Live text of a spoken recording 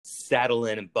saddle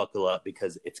in and buckle up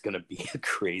because it's going to be a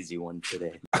crazy one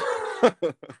today.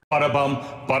 Bada bum,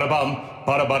 bada bum,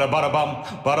 bada bada bada bum,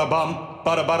 bada bum,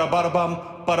 bada bada bada bum,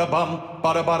 bada bum,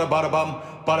 bada bada bada bum,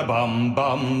 bada bum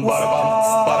bum, bada bum,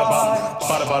 bada bum,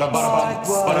 bada bada bada bum,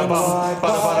 bada bum,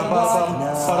 bada bada bada bum,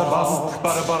 bada bum,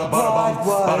 bada bada bada bum,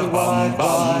 bada bum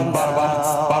bum, bada bum,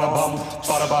 bada bum,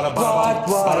 bada bada bada bum,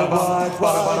 bada bum,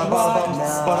 bada bada bada bum,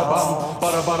 bada bum,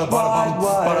 bada bada bada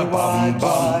bum, bada bum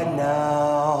bum.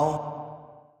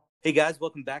 Hey guys,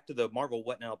 welcome back to the Marvel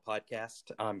What Now podcast.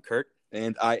 I'm Kurt.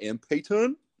 And I am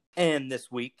Peyton. And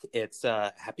this week, it's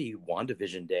Happy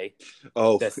WandaVision Day.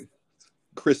 Oh,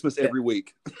 Christmas every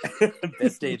week.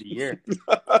 Best day of the year.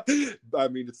 I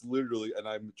mean, it's literally, and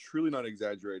I'm truly not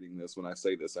exaggerating this when I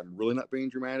say this. I'm really not being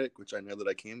dramatic, which I know that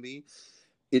I can be.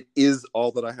 It is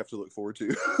all that I have to look forward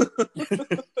to.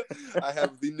 I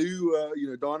have the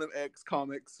new, Dawn of X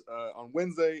comics on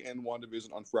Wednesday and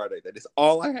WandaVision on Friday. That is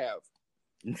all I have.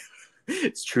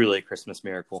 It's truly a Christmas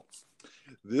miracle.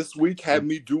 This week had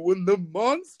me doing the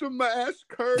Monster Mash,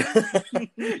 Kurt.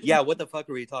 Yeah, what the fuck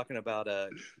are we talking about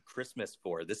Christmas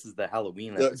for? This is the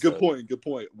Halloween episode. Good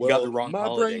point. Well, you got the wrong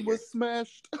my brain was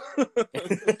smashed.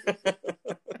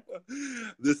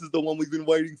 This is the one we've been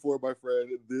waiting for, my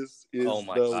friend. This is oh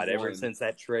my god, ever since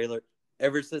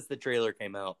the trailer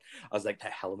came out, I was like,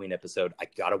 that Halloween episode, I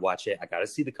gotta watch it. I gotta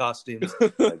see the costumes.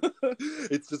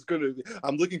 It's just gonna be,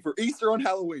 I'm looking for Easter on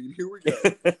Halloween. Here we go.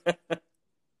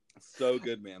 So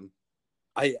good, man.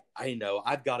 I know.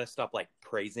 I've got to stop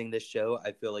praising this show.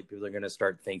 I feel like people are gonna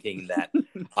start thinking that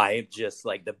I am just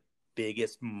the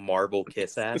biggest Marvel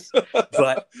kiss ass.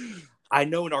 But I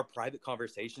know in our private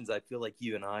conversations, I feel like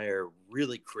you and I are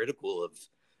really critical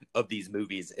of these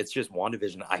movies. It's just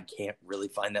WandaVision. I can't really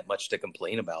find that much to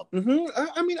complain about. Mm-hmm.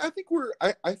 I mean, I think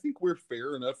we're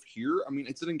fair enough here. I mean,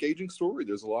 it's an engaging story.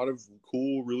 There's a lot of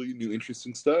cool, really new,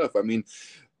 interesting stuff. I mean,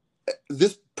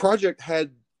 this project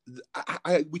had.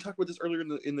 We talked about this earlier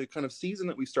in the kind of season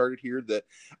that we started here, that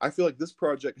I feel like this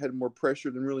project had more pressure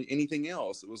than really anything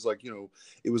else. It was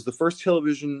it was the first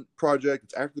television project.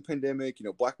 It's after the pandemic.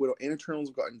 Black Widow and Eternals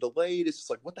have gotten delayed. It's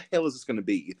just what the hell is this going to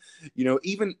be?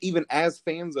 Even as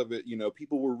fans of it,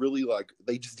 people were really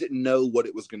they just didn't know what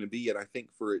it was going to be. And I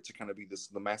think for it to kind of be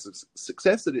the massive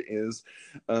success that it is,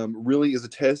 really is a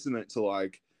testament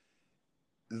to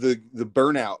the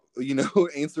burnout,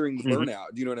 answering the burnout.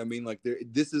 Do you know what I mean?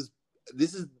 This is,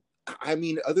 I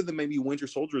mean, other than maybe Winter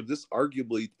Soldier, this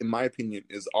arguably, in my opinion,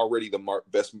 is already the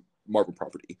best Marvel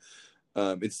property.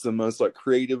 It's the most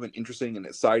creative and interesting and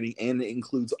exciting, and it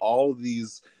includes all of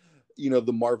these,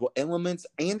 the Marvel elements,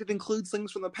 and it includes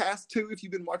things from the past too, if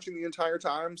you've been watching the entire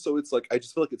time. So it's I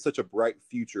just feel like it's such a bright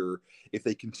future if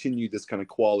they continue this kind of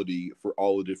quality for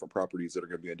all the different properties that are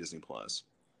going to be on Disney Plus.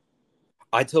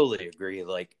 I totally agree.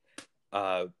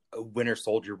 Winter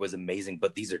Soldier was amazing,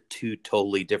 but these are two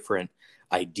totally different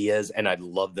ideas, and I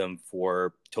love them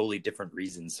for totally different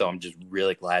reasons. So I'm just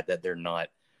really glad that they're not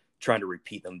trying to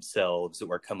repeat themselves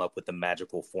or come up with a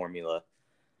magical formula.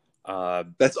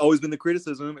 That's always been the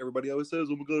criticism. Everybody always says,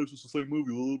 "Oh my god, it's just the same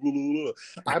movie." Blah, blah, blah,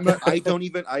 blah.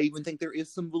 I even think there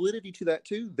is some validity to that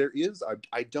too. There is.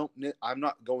 I'm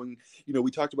not going. We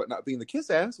talked about not being the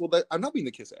kiss ass. Well, I'm not being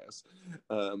the kiss ass.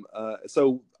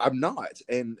 So I'm not,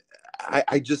 and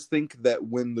I just think that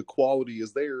when the quality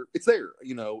is there, it's there.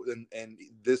 And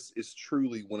this is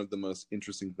truly one of the most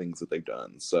interesting things that they've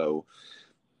done. So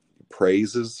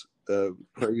praise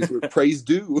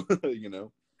due.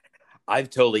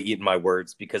 I've totally eaten my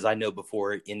words, because I know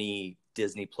before any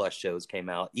Disney Plus shows came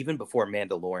out, even before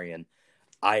Mandalorian,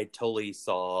 I totally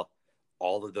saw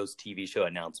all of those TV show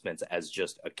announcements as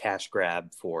just a cash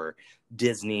grab for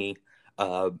Disney.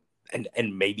 And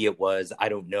maybe it was, I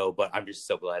don't know, but I'm just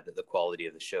so glad that the quality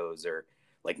of the shows are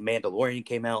Mandalorian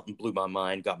came out and blew my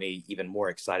mind, got me even more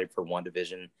excited for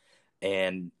WandaVision.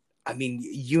 And I mean,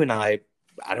 you and I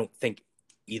don't think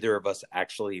either of us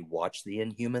actually watched the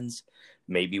Inhumans.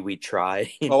 Maybe we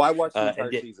try. I watched the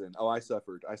entire season. I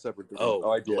suffered. I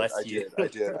did. I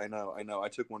did. I know. I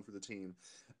took one for the team.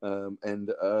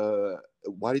 And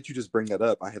why did you just bring that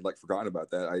up? I had forgotten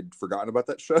about that. I'd forgotten about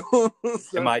that show.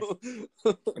 So...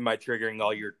 Am I triggering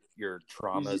all your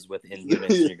traumas with Inhumans?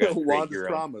 And you're going to create your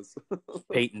traumas.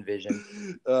 Peyton Vision.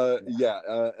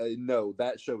 No,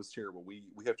 that show was terrible. We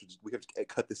have to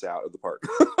cut this out of the park.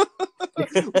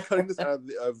 We're cutting this out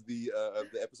of the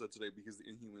episode today because the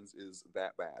Inhumans is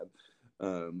that bad.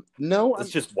 Let's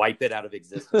just wipe it out of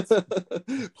existence.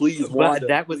 Please,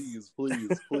 Wanda, please.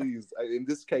 In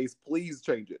this case, please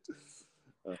change it.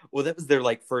 Well, that was their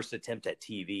first attempt at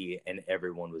TV, and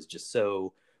everyone was just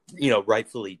so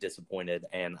rightfully disappointed.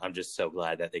 And I'm just so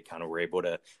glad that they kind of were able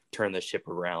to turn the ship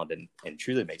around and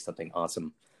truly make something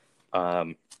awesome.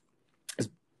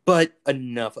 But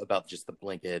enough about just the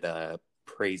blanket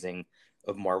praising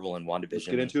of Marvel and WandaVision. Let's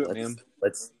get into it, man.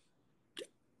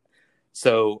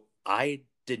 So I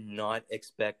did not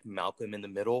expect Malcolm in the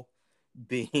Middle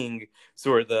being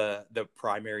sort of the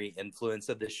primary influence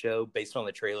of the show. Based on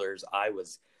the trailers, I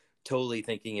was totally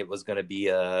thinking it was going to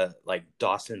be like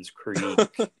Dawson's Creek,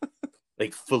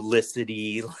 like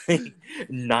Felicity, like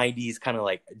 90s kind of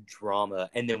like drama.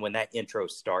 And then when that intro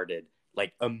started,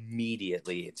 like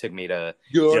immediately it took me to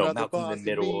Malcolm in the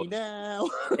Middle now.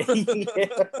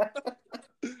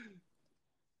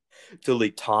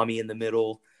 Totally Tommy in the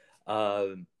Middle.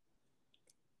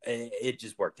 It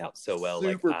just worked out so well.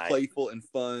 Super playful and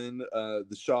fun.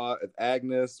 The shot of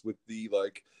Agnes with the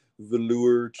like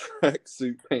velour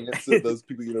tracksuit pants that those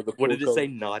people, the what did it say?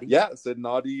 Naughty? Yeah, it said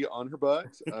naughty on her butt.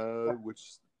 Which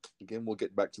again, we'll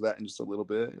get back to that in just a little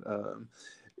bit.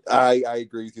 I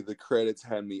agree with you. The credits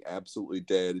had me absolutely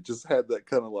dead. It just had that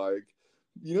kind of like,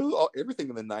 everything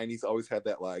in the 90s always had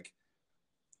that like,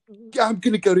 I'm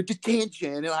gonna go to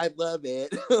detention and I love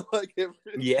it. Like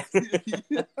yeah.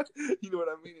 You know what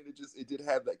I mean? And it did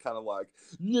have that kind of like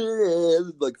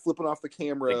flipping off the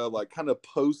camera, like kind of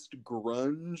post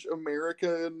grunge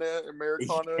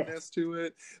Americana-ness to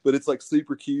it. But it's like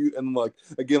super cute and like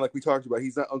again, like we talked about,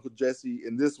 he's not Uncle Jesse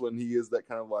in this one. He is that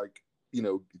kind of like,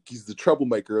 he's the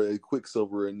troublemaker,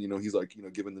 Quicksilver, and he's like,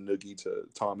 giving the noogie to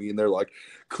Tommy, and they're like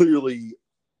clearly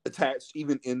attached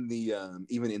even in the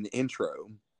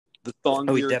intro. The song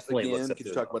lyrics again. Could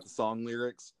you talk about the song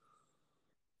lyrics?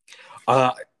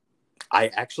 I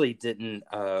actually didn't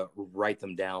write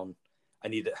them down.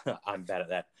 I'm bad at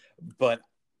that. But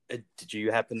did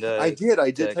you happen to? I did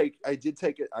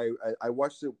take it. I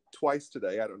watched it twice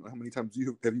today. I don't know how many times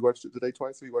have you watched it today?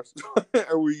 Twice? Have you watched it?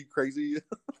 Are we crazy?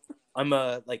 I'm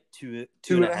like two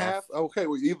and a half. Okay,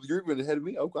 well you're even ahead of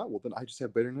me. Oh god, well then I just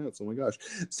have better notes. Oh my gosh.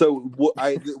 So one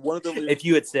of the lyrics, if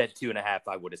you had said 2.5,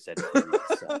 I would have said 3.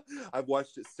 So. I've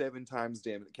watched it 7 times.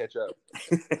 Damn it, catch up.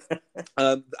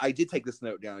 I did take this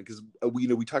note down because we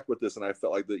talked about this, and I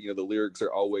felt like the lyrics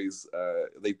are always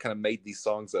they've kind of made these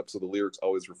songs up, so the lyrics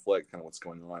always reflect kind of what's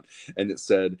going on. And it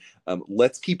said,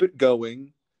 "Let's keep it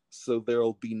going, so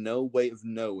there'll be no way of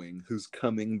knowing who's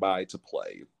coming by to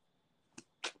play."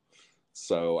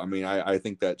 So, I mean, I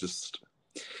think that just...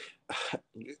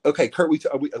 Okay, Kurt,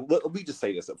 let me just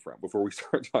say this up front before we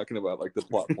start talking about, like, the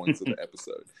plot points of the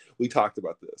episode. We talked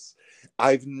about this.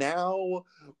 I've now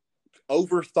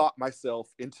overthought myself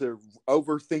into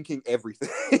overthinking everything.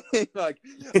 Like,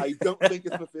 I don't think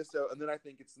it's Mephisto, and then I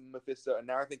think it's Mephisto, and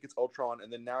now I think it's Ultron,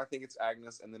 and then now I think it's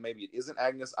Agnes, and then maybe it isn't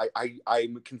Agnes.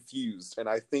 I'm confused, and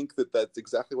I think that that's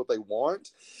exactly what they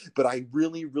want, but I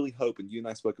really, really hope, and you and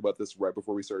I spoke about this right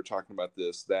before we started talking about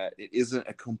this, that it isn't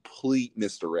a complete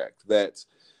misdirect, that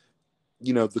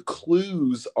the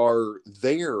clues are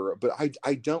there, but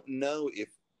I don't know if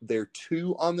they're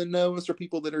too on the nose for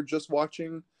people that are just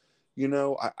watching.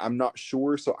 I'm not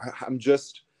sure. So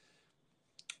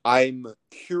I'm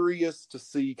curious to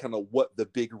see kind of what the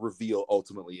big reveal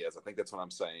ultimately is. I think that's what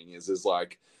I'm saying is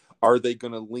like, are they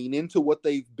going to lean into what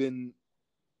they've been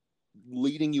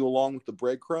leading you along with the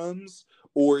breadcrumbs,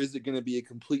 or is it going to be a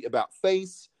complete about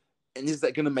face? And is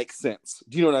that going to make sense?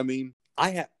 Do you know what I mean?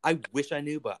 I wish I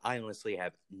knew, but I honestly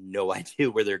have no idea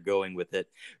where they're going with it,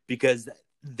 because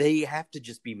they have to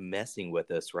just be messing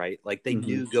with us, right? Like they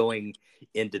knew going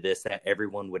into this that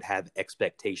everyone would have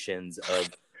expectations of,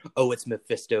 oh, it's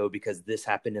Mephisto because this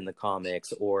happened in the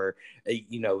comics, or,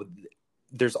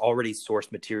 there's already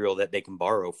source material that they can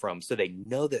borrow from. So they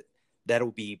know that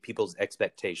that'll be people's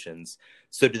expectations.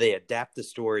 So do they adapt the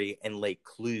story and lay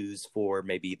clues for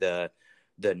maybe the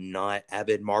not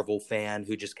avid Marvel fan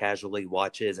who just casually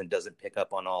watches and doesn't pick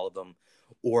up on all of them?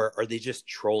 Or are they just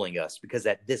trolling us? Because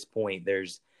at this point,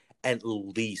 there's at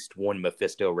least one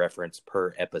Mephisto reference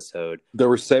per episode. There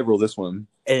were several this one.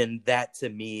 And that, to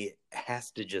me,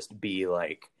 has to just be,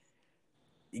 like,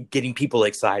 getting people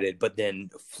excited, but then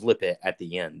flip it at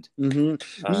the end.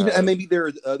 Mm-hmm. And maybe there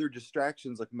are other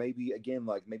distractions. Like, maybe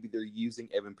they're using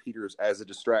Evan Peters as a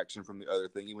distraction from the other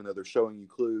thing, even though they're showing you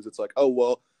clues. It's like, oh,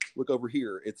 well, look over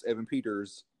here. It's Evan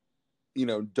Peters.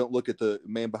 Don't look at the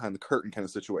man behind the curtain kind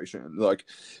of situation, like,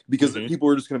 because people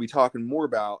are just going to be talking more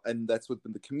about, and that's what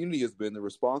the community has been the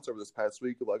response over this past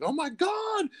week of like, oh my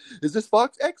god, is this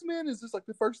Fox X-Men? Is this like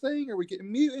the first thing? Are we getting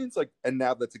mutants? Like, and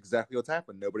now that's exactly what's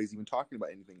happened. Nobody's even talking about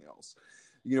anything else.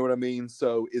 You know what I mean?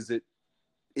 So is it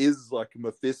is like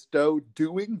Mephisto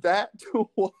doing that to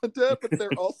Wanda, but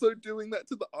they're also doing that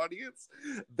to the audience.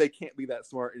 They can't be that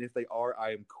smart, and if they are,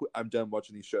 I'm done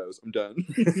watching these shows. I'm done.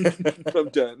 I'm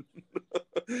done.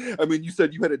 I mean, you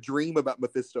said you had a dream about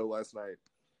Mephisto last night.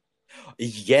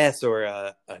 Yes, or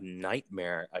a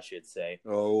nightmare, I should say.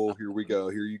 Oh, here we go.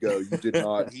 Here you go. You did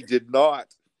not. He did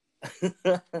not.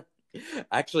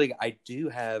 Actually, I do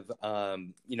have.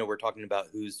 We're talking about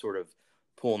who's sort of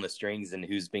pulling the strings and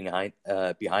who's behind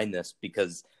this,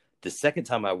 because the second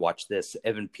time I watched this,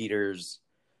 Evan Peters,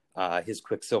 his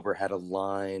Quicksilver had a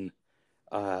line.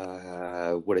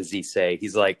 What does he say?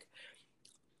 He's like,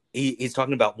 he's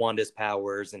talking about Wanda's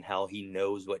powers and how he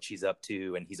knows what she's up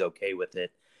to and he's okay with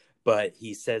it. But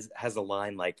he has a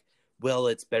line like, well,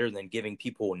 it's better than giving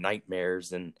people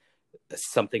nightmares, and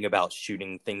something about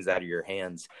shooting things out of your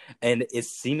hands. And it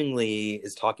seemingly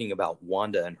is talking about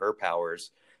Wanda and her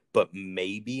powers, but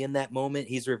maybe in that moment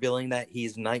he's revealing that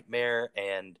he's Nightmare,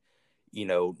 and,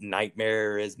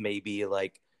 Nightmare is maybe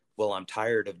like, well, I'm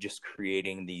tired of just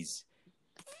creating these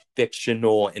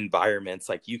fictional environments.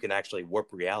 Like, you can actually warp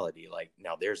reality. Like,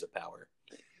 now there's a power.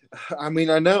 I mean,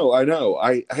 I know.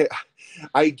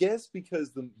 I guess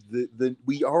because the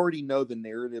we already know the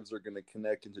narratives are going to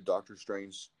connect into Doctor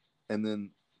Strange, and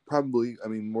then probably, I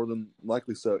mean, more than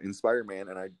likely so in Spider-Man,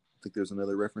 and I think there's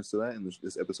another reference to that in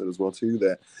this episode as well too.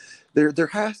 That there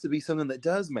has to be something that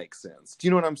does make sense. Do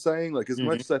you know what I'm saying? Like, as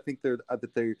much as I think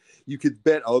you could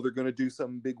bet, oh, they're going to do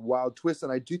some big wild twist,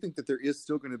 and I do think that there is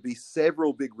still going to be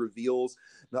several big reveals,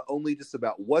 not only just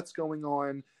about what's going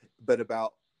on, but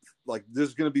about, like,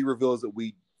 there's going to be reveals that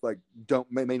we like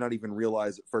may not even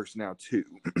realize at first now too,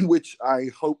 which I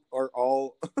hope are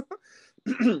all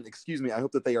excuse me, I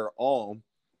hope that they are all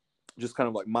just kind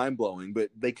of like mind blowing, but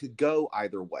they could go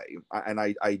either way.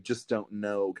 I just don't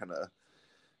know.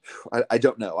 I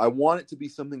don't know. I want it to be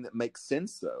something that makes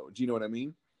sense, though. Do you know what I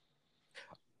mean?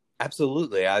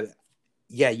 Absolutely.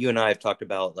 You and I have talked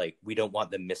about, like, we don't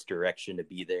want the misdirection to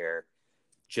be there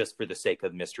just for the sake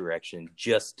of misdirection,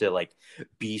 just to, like,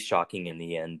 be shocking in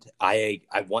the end. I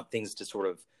want things to sort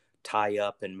of tie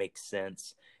up and make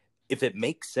sense. If it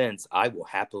makes sense, I will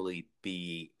happily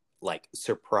be, like,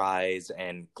 surprised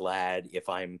and glad if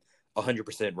I'm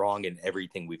 100% wrong in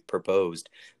everything we've proposed,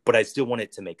 but I still want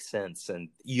it to make sense. And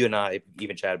you and I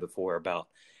even chatted before about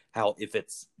how, if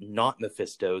it's not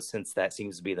Mephisto, since that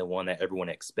seems to be the one that everyone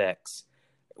expects,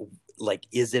 like,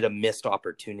 is it a missed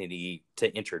opportunity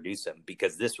to introduce him?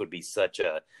 Because this would be such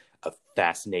a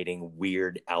fascinating,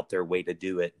 weird, out there way to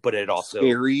do it, but it also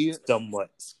scary, somewhat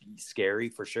scary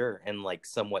for sure, and like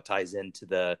somewhat ties into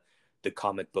the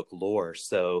comic book lore.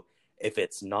 So if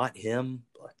it's not him,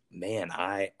 man,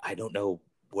 I don't know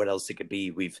what else it could be.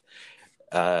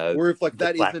 or if, like,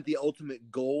 that isn't the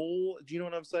ultimate goal. Do you know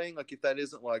what I'm saying? Like, if that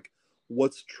isn't like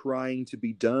what's trying to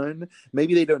be done,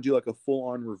 maybe they don't do like a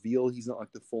full-on reveal. He's not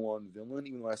like the full-on villain,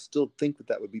 even though I still think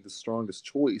that would be the strongest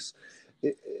choice.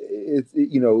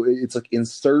 It's like in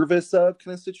service of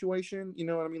kind of situation. You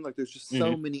know what I mean? Like, there's just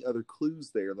so many other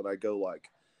clues there that I go like,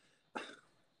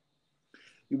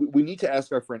 we need to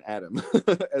ask our friend Adam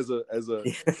as a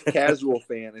casual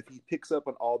fan if he picks up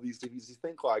on all these things. You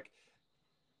think like,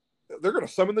 they're going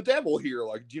to summon the devil here.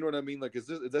 Like, do you know what I mean? Like, is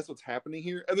this what's happening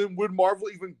here? And then would Marvel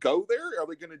even go there? Are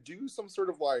they going to do some sort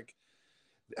of, like,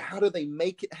 how do they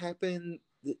make it happen?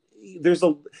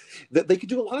 They could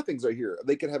do a lot of things right here.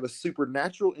 They could have a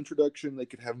supernatural introduction. They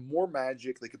could have more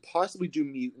magic. They could possibly do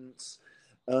mutants.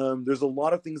 There's a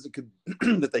lot of things that could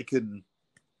that they could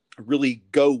really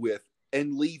go with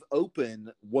and leave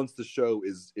open once the show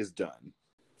is done.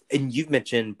 And you've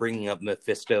mentioned bringing up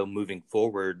Mephisto moving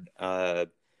forward.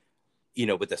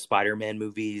 With the Spider-Man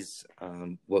movies,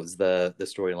 what was the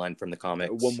storyline from the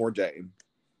comics? One More Day.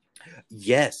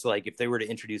 Yes, like, if they were to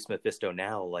introduce Mephisto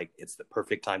now, like, it's the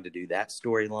perfect time to do that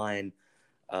storyline.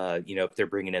 If they're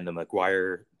bringing in the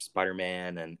Maguire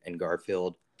Spider-Man and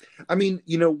Garfield. I mean,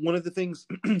 one of the things.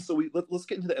 So let's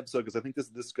get into the episode, because I think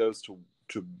this goes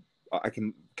to. I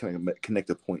can kind of connect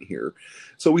a point here.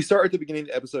 So we start at the beginning of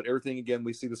the episode. Everything, again,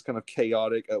 we see this kind of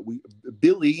chaotic.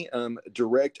 Billy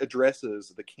direct addresses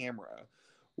the camera,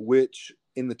 which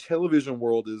in the television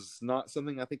world is not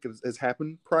something I think has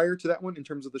happened prior to that one in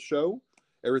terms of the show.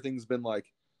 Everything's been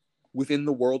like within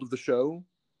the world of the show.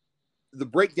 The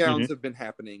breakdowns have been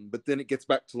happening, but then it gets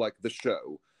back to like the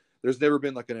show. There's never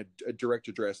been like a direct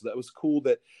address. So that was cool.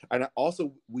 And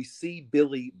also we see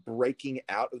Billy breaking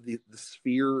out of the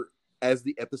sphere as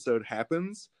the episode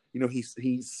happens.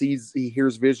 he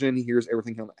hears Vision, he hears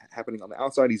everything happening on the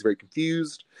outside. He's very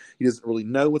confused. He doesn't really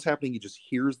know what's happening. He just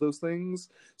hears those things.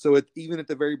 So even at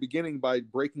the very beginning, by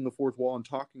breaking the fourth wall and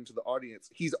talking to the audience,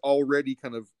 he's already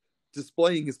kind of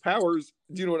displaying his powers.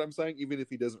 Do you know what I'm saying? Even if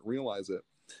he doesn't realize it.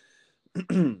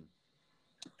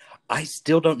 I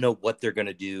still don't know what they're going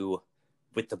to do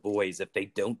with the boys if they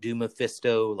don't do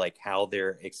Mephisto, like how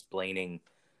they're explaining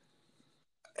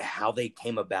how they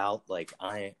came about. Like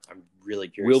I'm really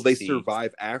curious. Will they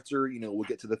survive after? We'll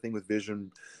get to the thing with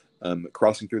Vision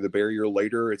crossing through the barrier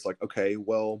later. It's like, okay,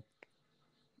 well,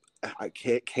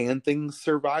 can things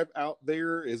survive out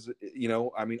there?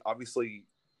 Obviously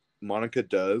Monica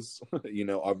does.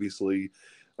 Obviously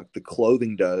the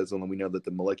clothing does, and we know that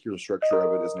the molecular structure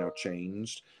of it is now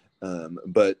changed.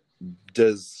 But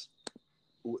does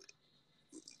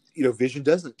Vision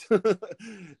doesn't.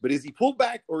 But is he pulled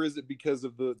back, or is it because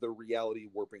of the reality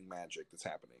warping magic that's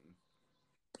happening?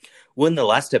 Well, in the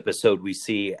last episode, we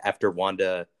see after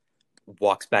Wanda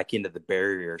walks back into the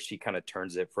barrier, she kind of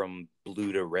turns it from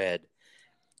blue to red.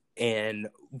 And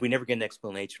we never get an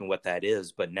explanation what that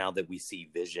is. But now that we see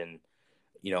Vision,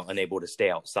 unable to stay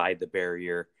outside the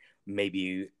barrier,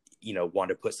 maybe,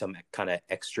 Wanda put some kind of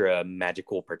extra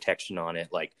magical protection on it,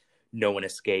 like no one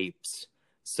escapes.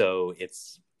 So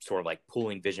it's sort of like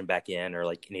pulling Vision back in, or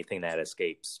like anything that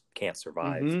escapes can't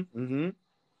survive. Mm-hmm, mm-hmm.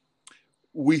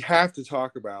 We have to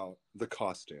talk about the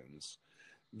costumes.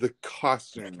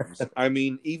 I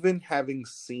mean, even having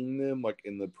seen them like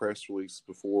in the press release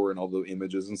before and all the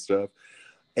images and stuff,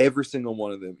 every single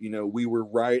one of them, we were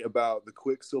right about the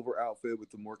Quicksilver outfit with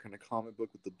the more kind of comic book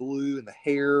with the blue and the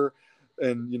hair.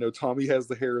 And, Tommy has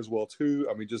the hair as well too.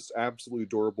 I mean, just absolutely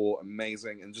adorable,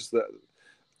 amazing. And just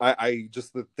I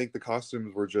just think the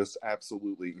costumes were just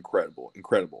absolutely incredible.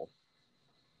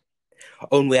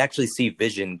 Oh, and we actually see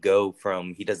Vision go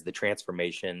from, he does the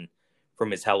transformation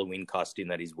from his Halloween costume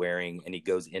that he's wearing, and he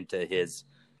goes into his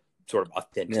sort of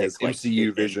authentic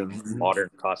MCU Vision modern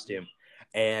costume.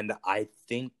 And I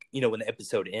think, when the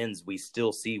episode ends, we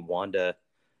still see Wanda.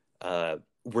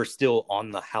 We're still on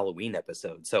the Halloween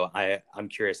episode. So I'm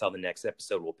curious how the next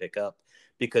episode will pick up,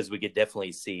 because we could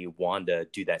definitely see Wanda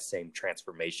do that same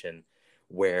transformation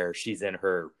where she's in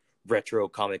her retro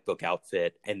comic book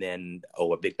outfit, and then,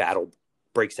 a big battle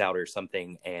breaks out or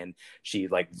something, and she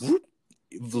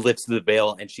lifts the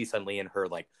veil, and she's suddenly in her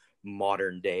like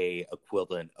modern day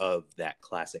equivalent of that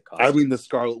classic costume. I mean, the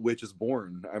Scarlet Witch is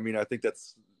born. I mean, I think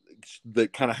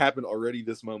that kind of happened already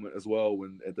this moment as well,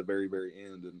 when at the very, very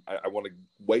end. And I want to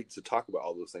wait to talk about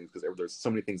all those things, because there's so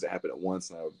many things that happen at once,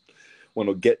 and I want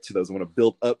to get to those. I want to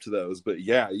build up to those. But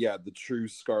yeah, the true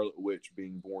Scarlet Witch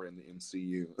being born in the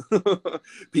MCU.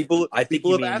 People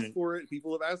have asked for it.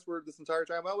 People have asked for it this entire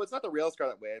time. Oh, it's not the real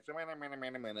Scarlet Witch.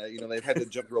 They've had to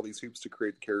jump through all these hoops to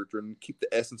create the character and keep the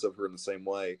essence of her in the same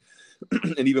way.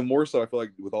 And even more so, I feel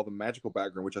like with all the magical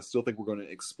background, which I still think we're going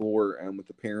to explore, and with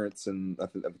the parents, and I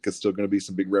think it's still going to be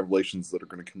some big revelations that are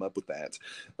going to come up with that.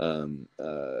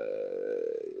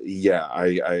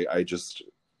 I just...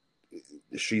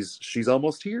 She's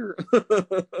almost here.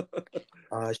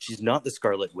 She's not the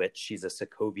Scarlet Witch. She's a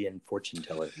Sokovian fortune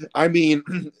teller. I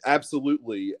mean,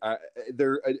 absolutely.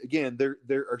 There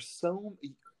are so...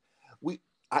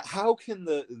 how can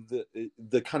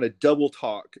the kind of double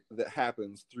talk that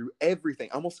happens through everything,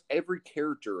 almost every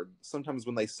character, sometimes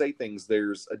when they say things,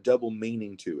 there's a double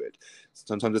meaning to it.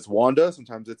 Sometimes it's Wanda,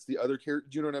 sometimes it's the other character.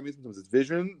 Do you know what I mean? Sometimes it's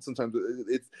Vision, sometimes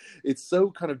it's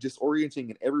so kind of disorienting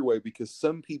in every way, because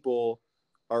some people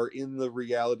are in the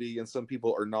reality and some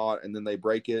people are not, and then they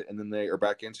break it, and then they are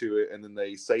back into it, and then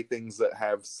they say things that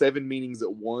have 7 meanings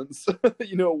at once.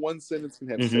 One sentence can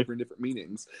have 7 different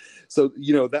meanings. So,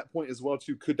 that point as well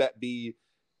too, could that be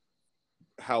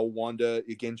how Wanda,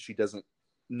 again, she doesn't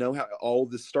know how all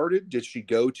this started? Did she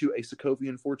go to a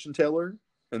Sokovian fortune teller,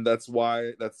 and that's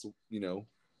why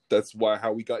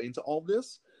how we got into all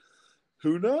this?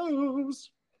 Who knows?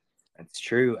 That's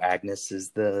true. Agnes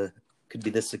could be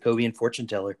the Sokovian fortune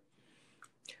teller.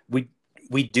 We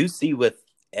do see with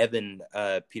Evan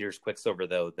Peters Quicksilver,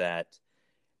 though, that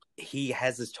he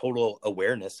has this total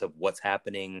awareness of what's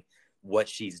happening, what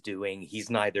she's doing. He's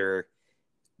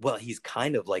he's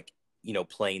kind of like,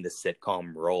 playing the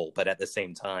sitcom role, but at the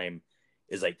same time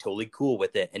is like totally cool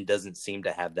with it, and doesn't seem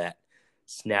to have that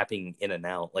snapping in and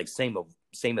out, like same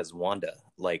as Wanda.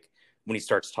 Like when he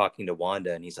starts talking to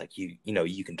Wanda and he's like, you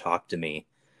can talk to me.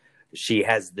 She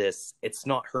has this, it's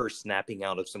not her snapping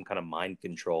out of some kind of mind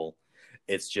control.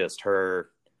 It's just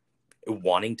her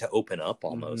wanting to open up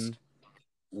almost,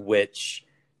 which,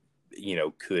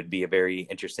 could be a very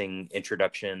interesting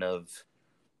introduction of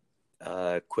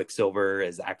Quicksilver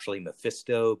is actually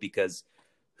Mephisto, because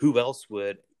who else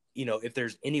would, if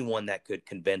there's anyone that could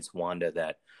convince Wanda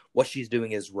that what she's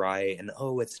doing is right and,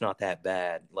 oh, it's not that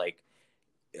bad, like,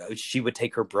 she would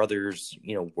take her brother's,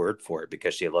 word for it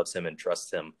because she loves him and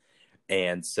trusts him.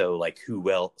 And so, like, who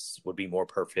else would be more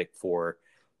perfect for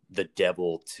the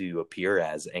devil to appear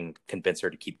as and convince her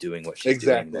to keep doing what she's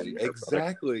doing?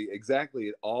 Exactly.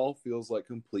 It all feels like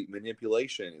complete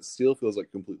manipulation. It still feels like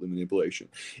completely manipulation.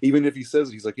 Even if he says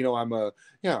it, he's like, I'm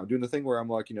doing the thing where I'm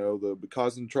like, the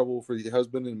causing trouble for your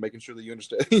husband and making sure that you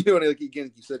understand. And like,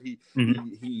 again, you said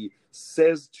he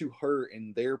says to her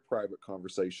in their private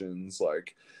conversations,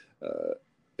 like,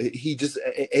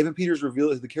 Evan Peters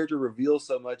the character reveals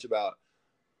so much about,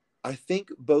 I think,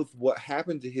 both what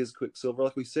happened to his Quicksilver,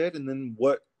 like we said, and then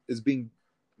what is being,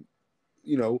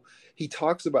 he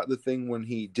talks about the thing when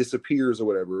he disappears or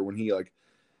whatever, when he like,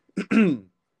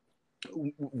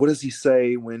 what does he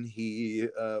say when he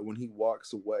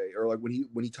walks away, or like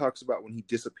when he talks about when he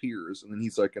disappears, and then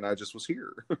he's like, and I just was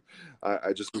here.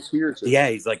 I just was here. Yeah,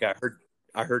 he's like, I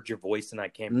heard your voice and I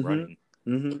came running.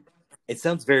 Mm-hmm. It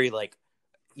sounds very like,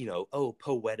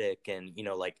 poetic and,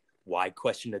 like, why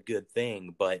question a good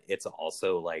thing? But it's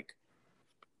also like,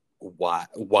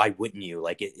 why wouldn't you?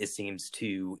 Like, it seems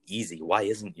too easy. Why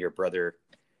isn't your brother,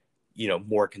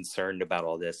 more concerned about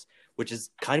all this? Which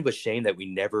is kind of a shame that we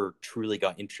never truly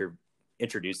got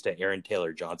introduced to Aaron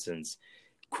Taylor Johnson's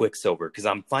Quicksilver, because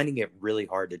I'm finding it really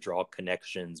hard to draw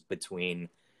connections between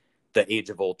the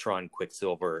Age of Ultron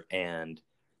Quicksilver and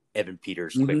Evan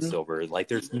Peters Quicksilver. Like,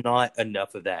 there's not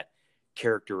enough of that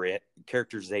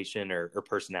characterization or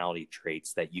personality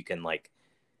traits that you can like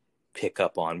pick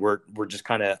up on. We're just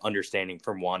kind of understanding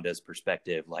from Wanda's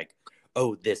perspective, like,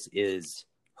 oh, this is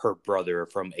her brother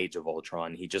from Age of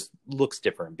Ultron. He just looks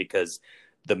different because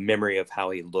the memory of how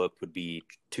he looked would be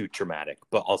too traumatic,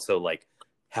 but also like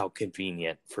how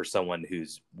convenient for someone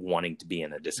who's wanting to be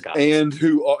in a disguise. And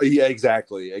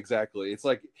exactly. It's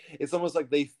like, it's almost like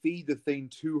they feed the thing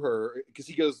to her, because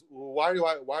he goes, well, why do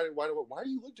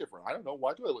you look different? I don't know.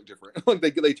 Why do I look different? Like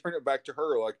they turn it back to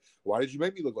her, like, why did you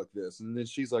make me look like this? And then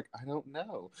she's like, I don't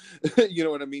know. You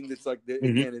know what I mean? It's like,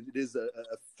 again, it is a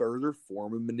further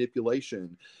form of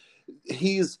manipulation.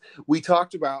 We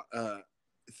talked about,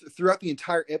 throughout the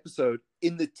entire episode,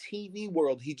 in the TV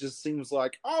world, he just seems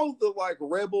like, the like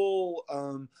rebel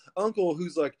uncle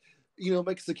who's like,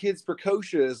 makes the kids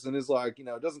precocious and is like,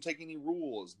 doesn't take any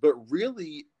rules. But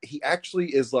really, he actually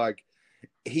is like,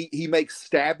 he makes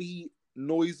stabby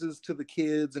noises to the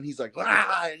kids, and he's like,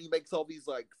 ah, and he makes all these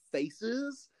like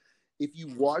faces. If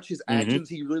you watch his actions,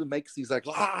 he really makes these like,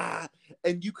 ah,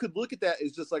 and you could look at that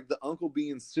as just like the uncle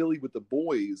being silly with the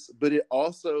boys. But it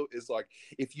also is like,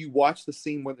 if you watch the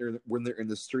scene when they're in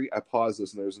the street, I pause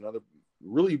this, and there's another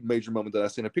really major moment that I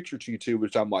sent a picture to you too,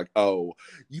 which I'm like, oh,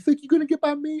 you think you're gonna get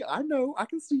by me? I know, I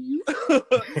can see you.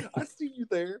 I see you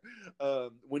there.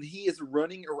 When he is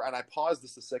running around, I paused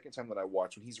this the second time that I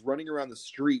watched, when he's running around the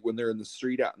street, when they're in the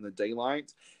street out in the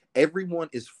daylight, everyone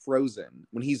is frozen.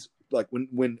 When he's like,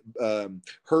 when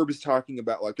Herb is talking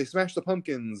about, like, they smashed the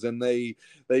pumpkins and they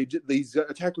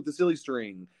attacked with the silly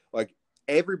string, like,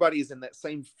 everybody is in that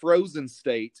same frozen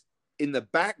state in the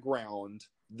background,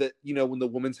 that, when the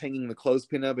woman's hanging the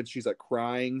clothespin up and she's like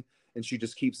crying, and she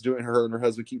just keeps doing, her and her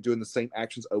husband keep doing the same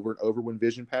actions over and over when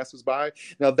Vision passes by.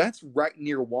 Now that's right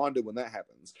near Wanda when that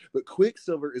happens. But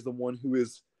Quicksilver is the one who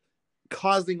is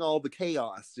causing all the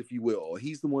chaos, if you will.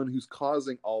 He's the one who's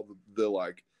causing all the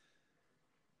like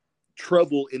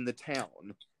trouble in the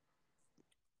town.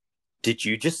 Did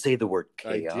you just say the word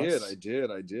chaos? I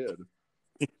did.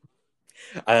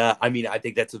 I mean, I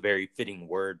think that's a very fitting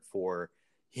word for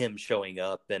him showing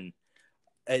up. And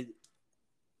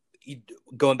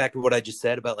going back to what I just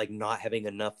said about like not having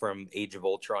enough from Age of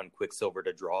Ultron Quicksilver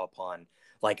to draw upon,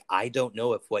 like, I don't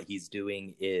know if what he's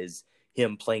doing is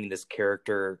him playing this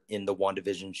character in the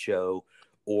WandaVision show,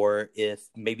 or if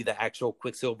maybe the actual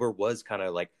Quicksilver was kind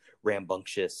of like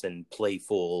rambunctious and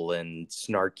playful and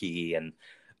snarky, and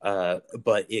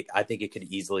but I think it could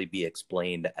easily be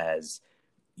explained as,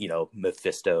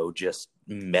 Mephisto just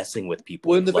messing with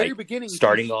people. Well, in the like, very beginning,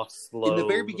 starting off slow. In the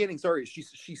very beginning,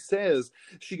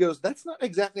 she goes, that's not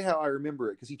exactly how I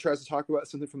remember it, because he tries to talk about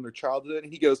something from their childhood,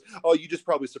 and he goes, oh, you just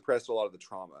probably suppressed a lot of the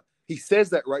trauma. He says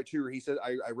that right to her. He said,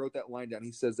 I wrote that line down.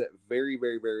 He says that very,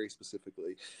 very, very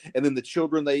specifically. And then the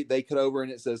children, they cut over,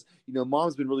 and it says,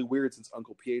 Mom's been really weird since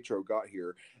Uncle Pietro got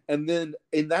here. And then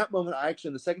in that moment,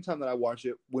 the second time that I watch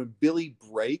it, when Billy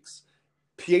breaks,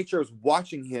 Pietro's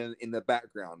watching him in the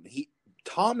background.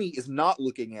 Tommy is not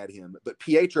looking at him, but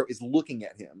Pietro is looking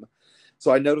at him.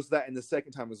 So I noticed that in the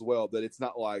second time as well, that it's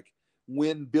not like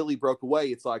when Billy broke away,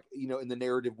 it's like, you know, in the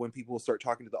narrative, when people start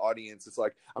talking to the audience, it's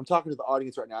like, I'm talking to the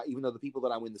audience right now, even though the people that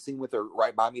I'm in the scene with are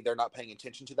right by me, they're not paying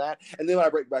attention to that. And then I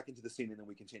break back into the scene and then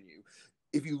we continue.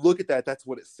 If you look at that, that's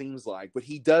what it seems like. But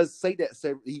he does say that,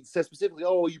 he says specifically,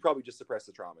 oh, you probably just suppressed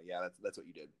the trauma. Yeah, that's what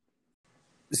you did.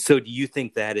 So do you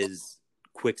think that is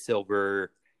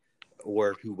Quicksilver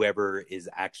or whoever is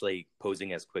actually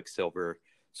posing as Quicksilver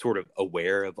sort of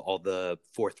aware of all the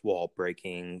fourth wall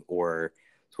breaking, or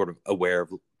sort of aware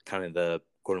of kind of the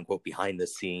quote unquote behind the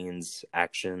scenes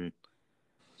action?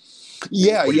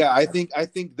 Yeah. I think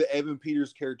the Evan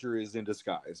Peters character is in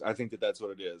disguise. I think that's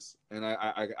what it is. And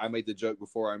I made the joke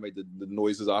before. I made the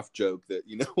noises off joke that,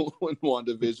 you know, when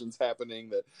WandaVision's happening,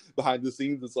 that behind the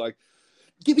scenes it's like,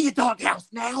 give me a doghouse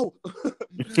now.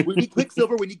 We need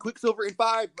Quicksilver. We need Quicksilver in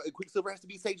 5. Quicksilver has to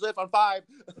be stage left on 5.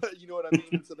 You know what I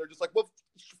mean? So they're just like, well,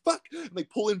 fuck. And they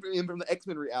pull in from the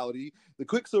X-Men reality. The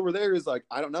Quicksilver there is like,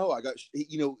 I don't know. I got,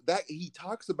 you know, that he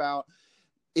talks about.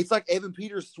 It's like Evan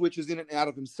Peters switches in and out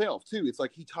of himself too. It's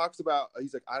like he talks about,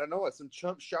 he's like, I don't know, some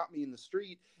chump shot me in the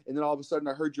street, and then all of a sudden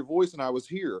I heard your voice and I was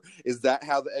here. Is that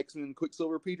how the X-Men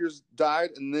Quicksilver Peters died?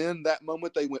 And then that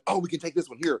moment they went, oh, we can take this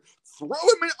one here, throw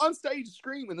him on stage,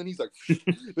 scream, and then he's like,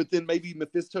 but then maybe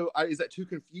Mephisto. Is that too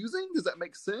confusing? Does that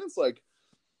make sense? Like,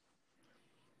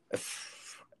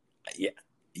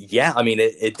 yeah. I mean,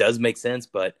 it does make sense,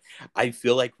 but I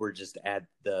feel like we're just at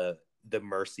the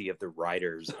mercy of the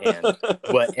writers, and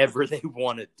whatever they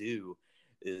want to do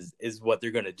is what they're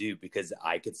going to do, because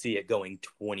I could see it going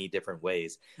 20 different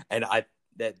ways. And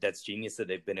that's genius that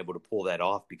they've been able to pull that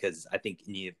off, because I think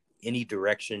any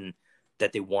direction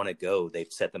that they want to go,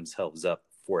 they've set themselves up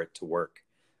for it to work.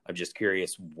 I'm just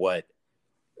curious what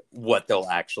they'll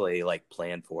actually like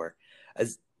plan for.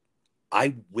 As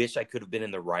I wish I could have been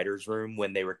in the writer's room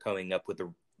when they were coming up with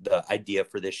the idea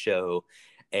for this show,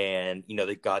 and, you know,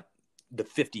 they got the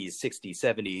 50s, 60s,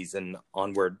 70s, and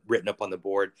onward written up on the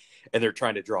board, and they're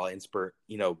trying to draw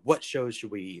you know, what shows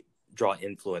should we draw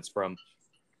influence from?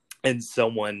 And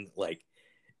someone like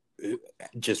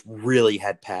just really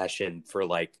had passion for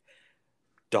like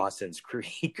Dawson's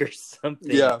Creek or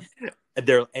something. Yeah.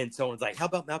 And someone's like, how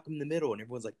about Malcolm in the Middle? And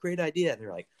everyone's like, great idea. And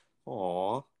they're like,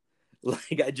 aw.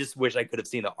 Like, I just wish I could have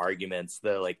seen the arguments,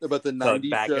 about the 90s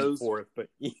back shows. and forth. But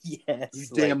yes, you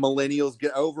damn millennials,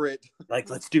 get over it. Like,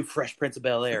 let's do Fresh Prince of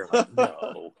Bel-Air. Like,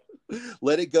 no.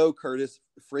 Let it go, Curtis.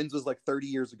 Friends was like 30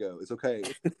 years ago. It's okay.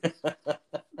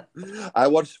 I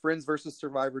watched Friends versus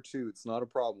Survivor 2. It's not a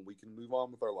problem. We can move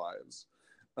on with our lives.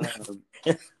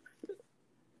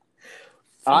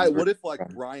 What if like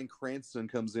Bryan Cranston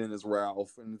comes in as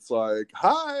Ralph, and it's like,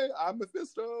 hi, I'm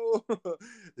Mephisto.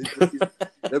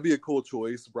 That'd be a cool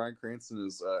choice. Bryan Cranston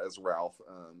is as Ralph.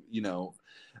 You know,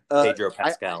 Pedro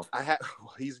Pascal.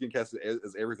 He's gonna cast it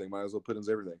as everything. Might as well put him as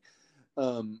everything.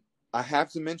 I have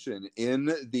to mention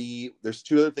there's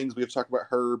 2 other things we have to talk about.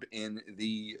 Herb in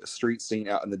the street scene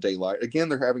out in the daylight. Again,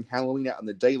 they're having Halloween out in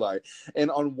the daylight, and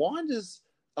on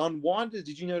Wanda,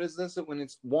 did you notice this? That when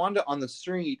it's Wanda on the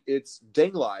street, it's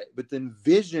daylight, but then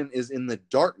Vision is in the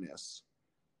darkness.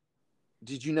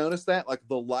 Did you notice that? Like,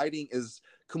 the lighting is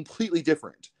completely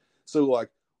different. So like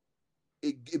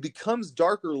it becomes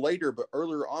darker later, but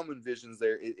earlier on when Vision's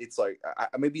there, it's like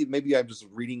maybe I'm just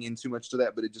reading in too much to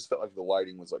that, but it just felt like the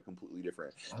lighting was like completely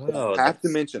different. Oh, I have to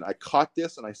mention, I caught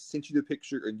this and I sent you the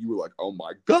picture, and you were like, "Oh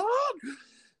my god!"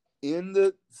 In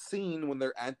the scene when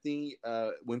they're at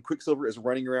when Quicksilver is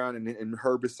running around and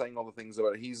Herb is saying all the things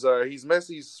about it, he's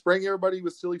messy, he's spraying everybody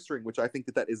with silly string, which I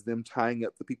think that is them tying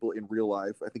up the people in real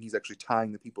life. I think he's actually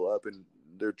tying the people up, and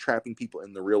they're trapping people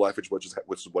in the real life, which is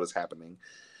what is happening.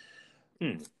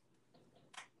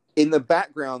 In the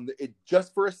background,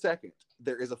 just for a second,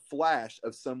 there is a flash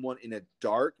of someone in a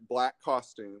dark black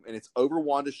costume, and it's over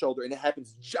Wanda's shoulder, and it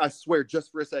happens, I swear,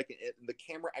 just for a second. The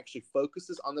camera actually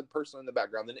focuses on the person in the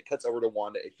background, then it cuts over to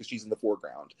Wanda because she's in the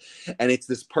foreground, and it's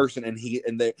this person, and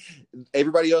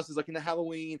everybody else is like in the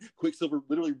Halloween. Quicksilver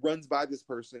literally runs by this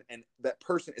person, and that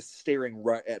person is staring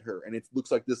right at her, and it looks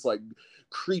like this like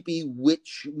creepy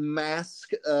witch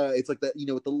mask. It's like that, you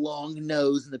know, with the long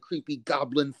nose and the creepy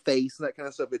goblin face and that kind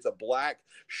of stuff. It's a black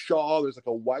shawl. There's like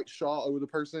a white shawl over the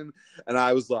person, and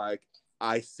I was like,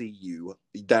 I see you.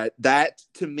 That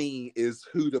to me is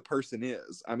who the person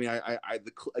is. I mean,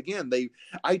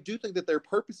 I do think that they're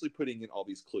purposely putting in all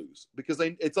these clues, because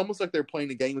it's almost like they're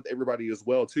playing a game with everybody as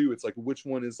well too. It's like which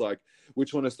one is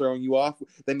throwing you off.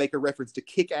 They make a reference to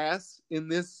Kick-Ass in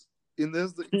this, they,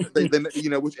 you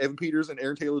know, which Evan Peters and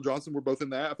Aaron Taylor Johnson were both in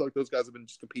that. I feel like those guys have been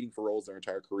just competing for roles their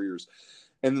entire careers,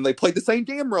 and then they played the same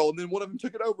damn role, and then one of them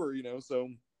took it over, you know. So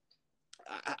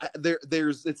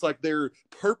there's it's like they're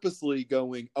purposely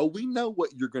going, oh, we know what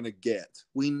you're going to get,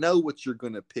 we know what you're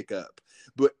going to pick up,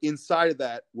 but inside of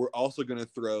that we're also going to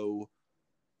throw,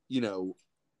 you know,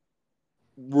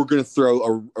 we're going to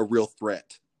throw a real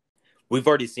threat. We've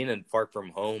already seen in Far From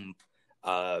Home.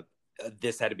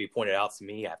 This had to be pointed out to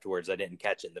me afterwards. I didn't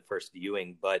catch it in the first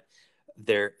viewing, but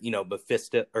there, you know,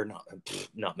 Mephisto, or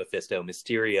not Mephisto,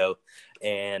 Mysterio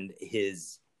and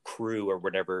his crew or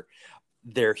whatever,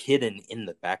 they're hidden in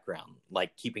the background,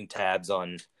 like keeping tabs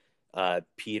on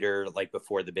Peter, like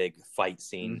before the big fight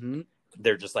scene. Mm-hmm.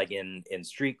 They're just like in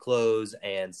street clothes,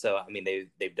 and so I mean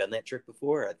they've done that trick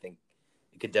before. I think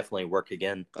it could definitely work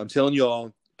again. I'm telling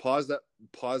y'all, pause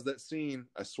that scene.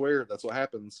 I swear that's what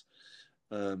happens.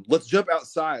 Let's jump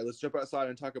outside. Let's jump outside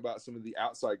and talk about some of the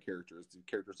outside characters,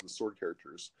 the sword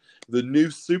characters. The new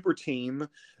super team,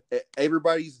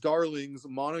 everybody's darlings,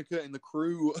 Monica and the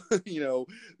crew, you know,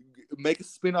 make a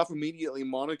spin-off immediately.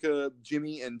 Monica,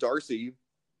 Jimmy, and Darcy.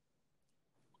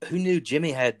 Who knew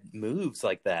Jimmy had moves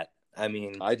like that? I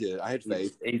mean, I did. I had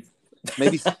faith.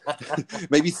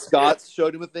 Maybe Scott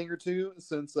showed him a thing or two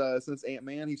since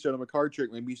Ant-Man. He showed him a card trick.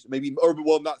 Maybe, or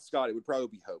well, not Scott. It would probably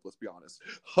be Hope. Let's be honest.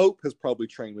 Hope has probably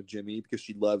trained with Jimmy because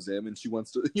she loves him and she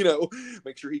wants to, you know,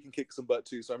 make sure he can kick some butt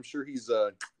too. So I'm sure he's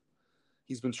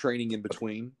been training in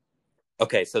between.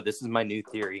 Okay, so this is my new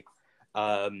theory.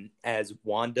 As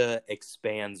Wanda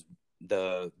expands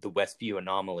the Westview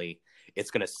anomaly,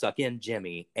 it's going to suck in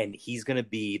Jimmy, and he's going to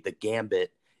be the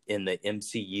Gambit in the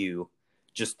MCU,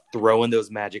 just throwing those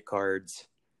magic cards.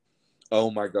 Oh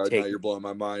my God! Now you're blowing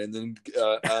my mind. And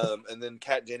then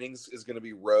Kat Dennings is going to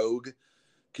be Rogue,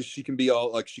 because she can be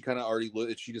all like, she kind of already.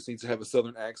 She just needs to have a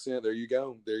Southern accent. There you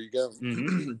go.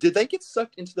 Mm-hmm. Did they get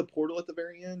sucked into the portal at the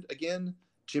very end again?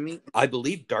 Jimmy, I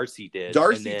believe Darcy did.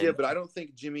 Did, but I don't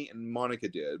think Jimmy and Monica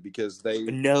did, because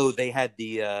they had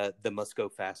the must go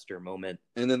faster moment,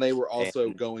 and then they were also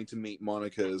going to meet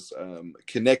Monica's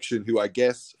connection, who I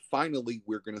guess finally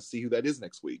we're going to see who that is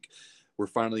next week. We're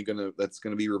finally that's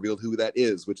going to be revealed who that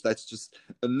is, which that's just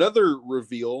another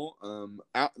reveal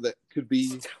out that could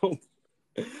be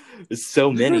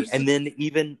so many, and then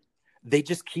even they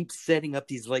just keep setting up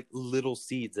these like little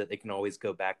seeds that they can always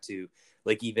go back to.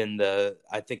 Like even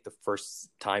I think the first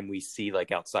time we see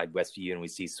like outside Westview and we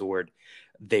see Sword,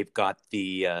 they've got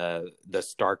the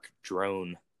Stark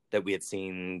drone that we had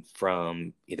seen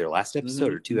from either last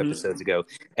episode or two episodes ago,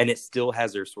 and it still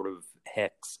has their sort of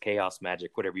hex, chaos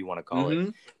magic, whatever you want to call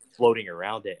it, floating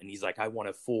around it. And he's like, I want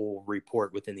a full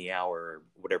report within the hour, or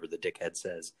whatever the dickhead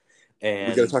says. And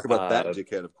we got to talk about that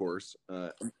dickhead, of course.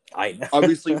 I know.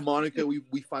 Obviously, Monica,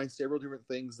 we find several different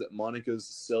things that Monica's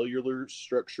cellular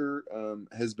structure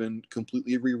has been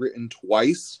completely rewritten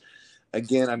twice.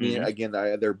 Again, I mean,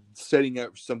 they're setting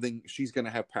up something. She's going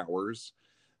to have powers.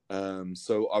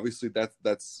 So obviously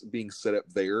that's being set up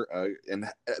there. And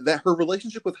that her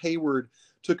relationship with Hayward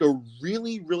took a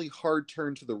really, really hard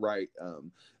turn to the right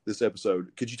this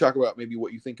episode. Could you talk about maybe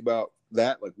what you think about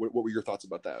that? Like, what were your thoughts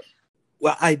about that?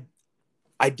 Well,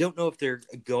 I don't know if they're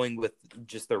going with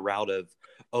just the route of,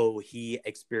 oh, he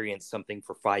experienced something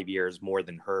for 5 years more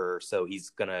than her, so he's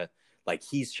gonna, like,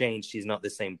 he's changed. He's not the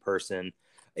same person.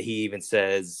 He even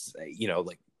says, you know,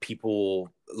 like,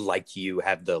 people like you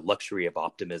have the luxury of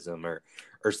optimism or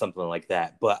something like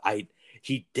that. But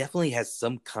he definitely has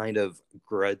some kind of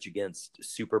grudge against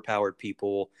superpowered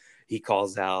people. He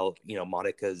calls out, you know,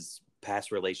 Monica's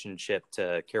past relationship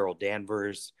to Carol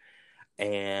Danvers.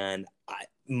 And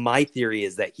my theory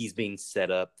is that he's being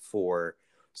set up for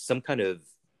some kind of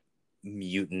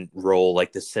mutant role,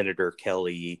 like the Senator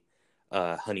Kelly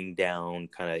hunting down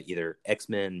kind of either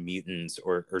X-Men, mutants,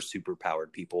 or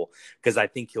superpowered people. Because I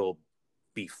think he'll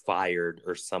be fired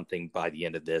or something by the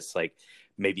end of this. Like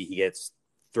maybe he gets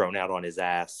thrown out on his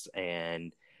ass,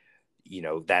 and you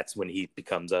know that's when he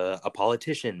becomes a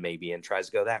politician, maybe, and tries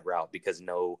to go that route because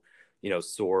no, you know,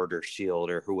 Sword or Shield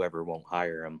or whoever won't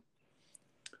hire him.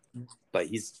 But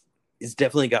he's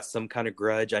definitely got some kind of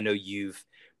grudge. I know you've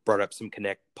brought up some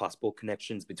possible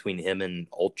connections between him and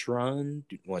Ultron.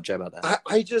 Do you want to chat about that?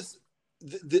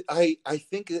 I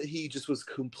think that he just was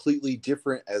completely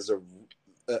different as a.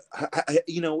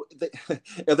 You know,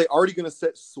 are they already going to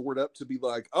set Sword up to be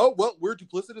like, oh well, we're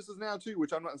duplicitous now too?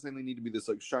 Which I'm not saying they need to be this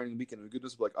like shining beacon of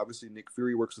goodness. But like obviously Nick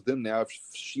Fury works with them now. If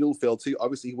Shield failed too,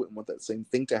 obviously he wouldn't want that same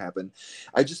thing to happen.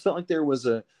 I just felt like there was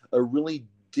a really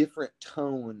different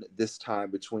tone this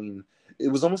time between. It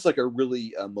was almost like a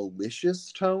really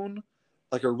malicious tone,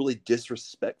 like a really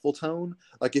disrespectful tone.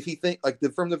 Like if he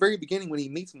from the very beginning when he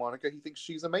meets Monica, he thinks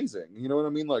she's amazing. You know what I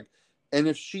mean? Like, and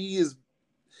if she is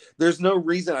There's no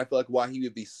reason I feel like why he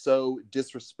would be so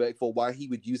disrespectful, why he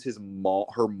would use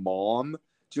her mom.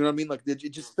 Do you know what I mean? Like it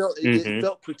just felt it Mm-hmm.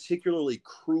 felt particularly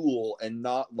cruel and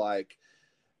not like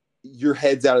your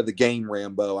head's out of the game,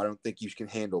 Rambo. I don't think you can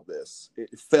handle this.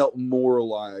 It felt more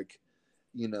like,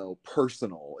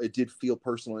 personal. It did feel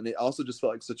personal, and it also just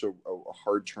felt like such a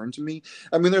hard turn to me.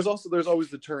 I mean, there's always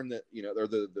the turn that or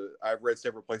the I've read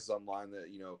several places online that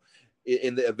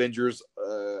in the Avengers,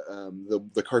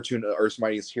 the cartoon Earth's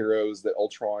Mightiest Heroes, that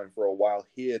Ultron for a while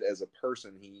hid as a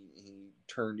person. He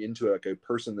turned into like a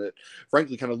person that,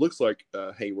 frankly, kind of looks like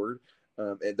Hayward,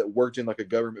 and that worked in like a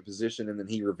government position, and then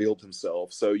he revealed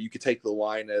himself. So you could take the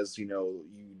line as you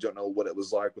don't know what it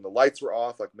was like when the lights were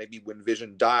off, like maybe when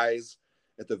Vision dies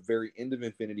at the very end of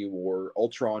Infinity War,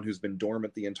 Ultron, who's been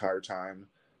dormant the entire time,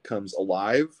 comes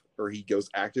alive, or he goes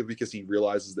active because he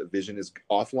realizes that Vision is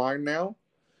offline now.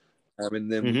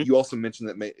 And then Mm-hmm. you also mentioned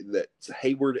that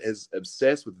Hayward is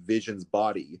obsessed with Vision's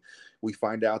body. We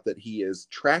find out that he is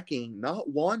tracking not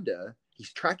Wanda,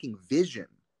 he's tracking Vision.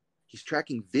 He's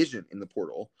tracking Vision in the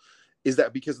portal. Is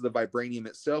that because of the vibranium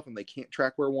itself and they can't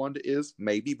track where Wanda is?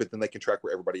 Maybe, but then they can track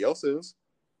where everybody else is.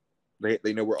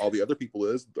 They know where all the other people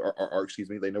is, or excuse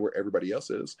me, they know where everybody else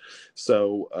is.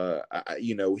 So,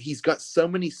 he's got so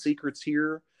many secrets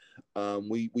here.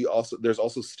 We also, there's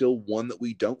also still one that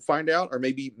we don't find out, or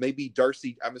maybe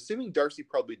Darcy. I'm assuming Darcy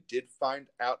probably did find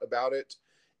out about it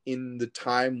in the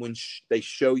time when they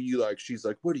show you, like, she's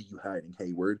like, "What are you hiding,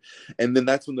 Hayward?" And then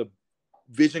that's when the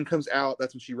Vision comes out.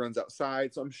 That's when she runs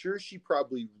outside. So I'm sure she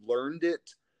probably learned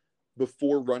it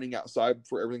before running outside,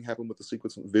 before everything happened with the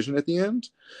sequence with Vision at the end.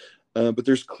 But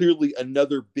there's clearly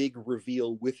another big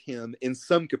reveal with him in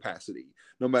some capacity,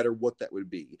 no matter what that would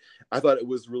be. I thought it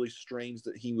was really strange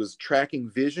that he was tracking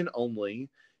Vision only.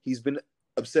 He's been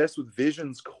obsessed with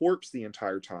Vision's corpse the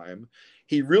entire time.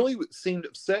 He really seemed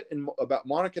upset about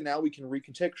Monica. Now we can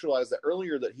recontextualize that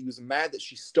earlier, that he was mad that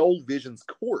she stole Vision's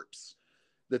corpse.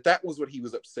 That was what he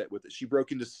was upset with, that she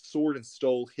broke into SWORD and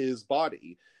stole his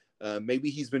body. Maybe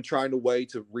he's been trying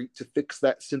to fix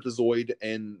that synthezoid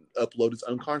and upload his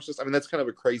own consciousness. I mean, that's kind of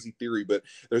a crazy theory, but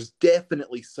there's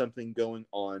definitely something going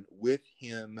on with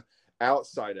him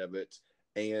outside of it.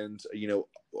 And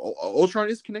Ultron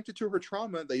is connected to her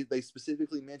trauma. They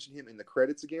specifically mention him in the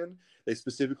credits again. They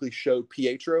specifically show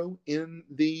Pietro in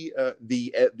the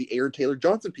Aaron Taylor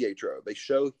Johnson Pietro. They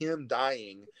show him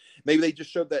dying. Maybe they just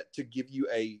showed that to give you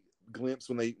a glimpse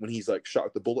when he's like shot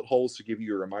with the bullet holes, to give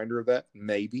you a reminder of that,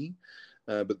 maybe.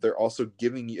 But they're also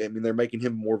giving you, I mean, they're making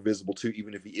him more visible too,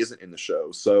 even if he isn't in the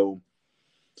show. So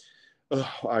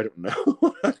I don't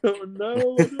know. I don't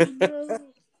know.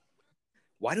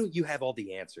 Why don't you have all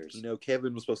the answers?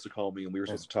 Kevin was supposed to call me and we were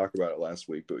supposed to talk about it last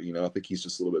week, but I think he's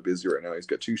just a little bit busy right now. He's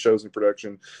got 2 shows in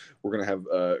production. We're gonna have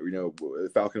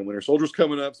Falcon and Winter Soldier's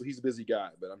coming up, so he's a busy guy,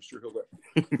 but I'm sure he'll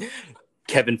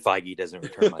Kevin Feige doesn't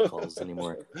return my calls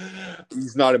anymore.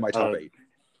 He's not in my top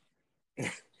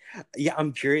 8. Yeah,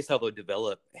 I'm curious how they'll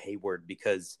develop Hayward,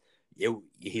 because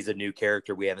he's a new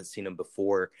character. We haven't seen him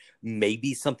before.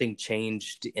 Maybe something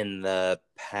changed in the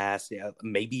past.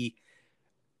 Maybe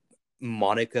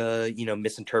Monica,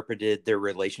 misinterpreted their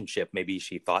relationship. Maybe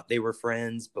she thought they were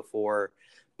friends before,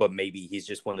 but maybe he's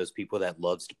just one of those people that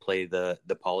loves to play the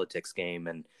politics game.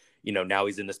 And, now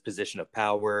he's in this position of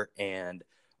power, and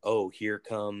here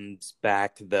comes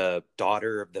back the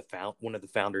daughter of one of the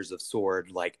founders of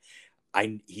SWORD. Like,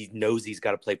 he knows he's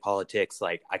got to play politics.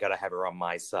 Like, I got to have her on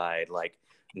my side. Like,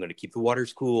 I'm going to keep the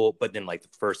waters cool. But then, like, the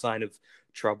first sign of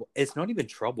trouble, it's not even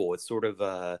trouble. It's sort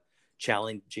of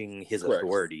challenging his Correct.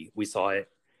 authority. We saw it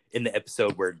in the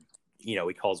episode where,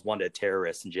 he calls Wanda a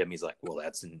terrorist, and Jimmy's like, well,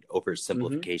 that's an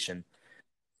oversimplification.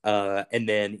 And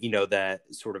then, that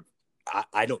sort of,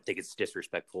 I don't think it's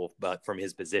disrespectful, but from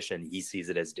his position, he sees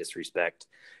it as disrespect,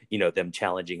 them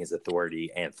challenging his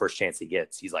authority, and first chance he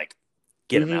gets, he's like,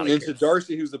 get him out of here. And to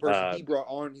Darcy, who's the person he brought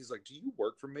on, he's like, do you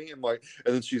work for me? And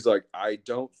then she's like, I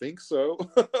don't think so.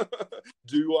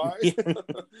 Do I?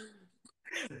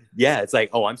 Yeah, it's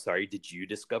like, oh, I'm sorry, did you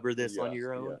discover this on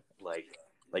your own? Yeah.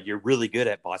 Like you're really good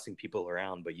at bossing people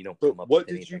around, but you don't come up with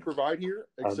anything. What did you provide here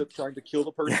except trying to kill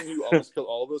the person who almost killed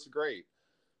all of us? Great.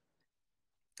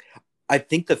 I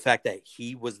think the fact that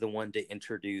he was the one to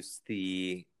introduce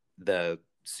the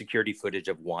security footage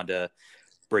of Wanda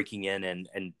breaking in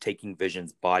and taking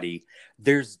Vision's body,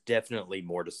 there's definitely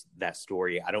more to that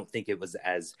story. I don't think it was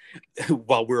as,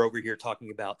 while we're over here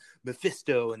talking about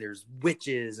Mephisto and there's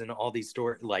witches and all these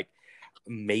stories, like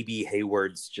maybe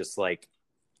Hayward's just like,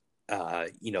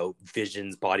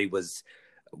 Vision's body was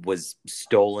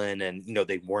stolen, and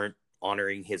they weren't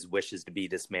honoring his wishes to be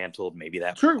dismantled. Maybe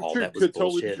that True, all true. that was Could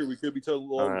totally be bullshit. true. We could be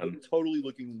totally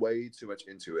looking way too much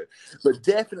into it. But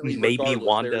definitely, Maybe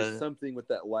regardless, there is Wanda. something with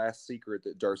that last secret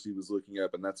that Darcy was looking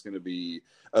up, and that's going to be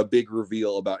a big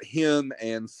reveal about him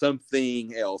and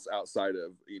something else outside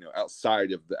of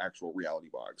the actual reality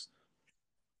box.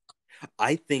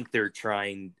 I think they're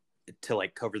trying to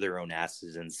like cover their own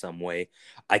asses in some way.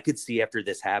 I could see after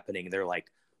this happening, they're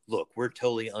like, look, we're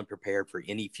totally unprepared for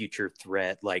any future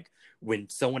threat. Like when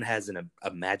someone has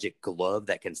a magic glove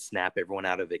that can snap everyone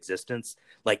out of existence,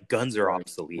 like guns are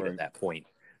obsolete at that point.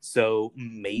 So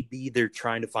maybe they're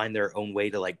trying to find their own way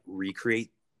to like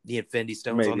recreate the Infinity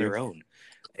Stones on their own.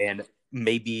 And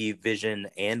maybe Vision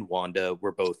and Wanda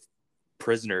were both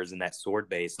prisoners in that sword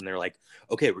base, and they're like,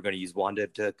 okay, we're going to use Wanda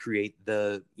to create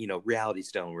the reality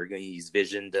stone, we're going to use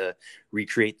Vision to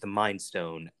recreate the Mind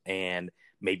Stone, and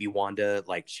maybe Wanda,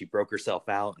 like, she broke herself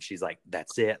out and she's like,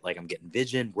 that's it, like, I'm getting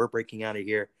Vision, we're breaking out of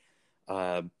here.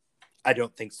 I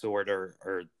don't think Sword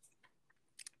are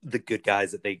the good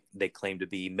guys that they claim to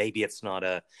be. Maybe it's not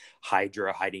a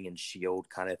Hydra hiding in S.H.I.E.L.D.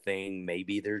 kind of thing.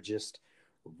 Maybe they're just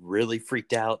really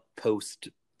freaked out post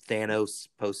Thanos,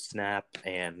 post Snap,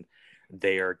 and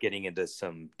they are getting into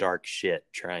some dark shit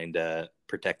trying to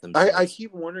protect themselves. I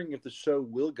keep wondering if the show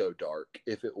will go dark,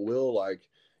 if it will, like,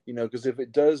 because if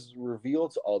it does reveal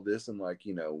to all this and, like,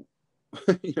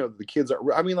 the kids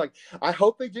are, I mean, like, I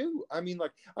hope they do. I mean,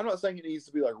 like, I'm not saying it needs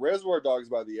to be like Reservoir Dogs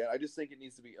by the end. I just think it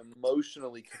needs to be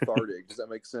emotionally cathartic. Does that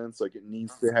make sense? Like, it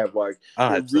needs to have, like,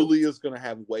 it really is going to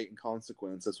have weight and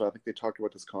consequence. That's why I think they talked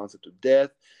about this concept of death.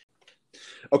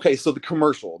 Okay, so the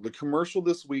commercial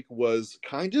this week was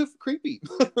kind of creepy.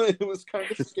 It was kind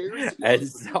of scary,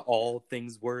 as all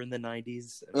things were in the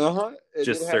 90s.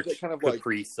 Just search that kind of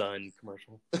Capri like Sun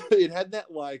commercial. It had that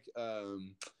like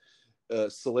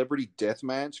celebrity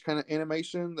deathmatch kind of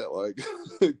animation, that like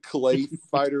Clay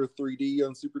Fighter 3D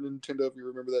on Super Nintendo, if you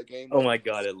remember that game. Oh my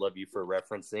god, I love you for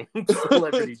referencing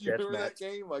celebrity deathmatch. Remember that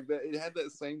game? Like that, it had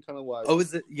that same kind of like. Oh,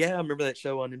 is it? Yeah, I remember that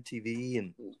show on MTV,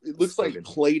 and it looks so like good.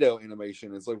 Play-Doh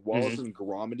animation. It's like Wallace and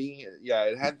Gromedy. Yeah,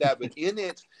 it had that, but in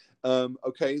it.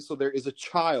 Okay, so there is a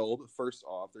child. First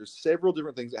off, there's several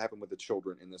different things that happen with the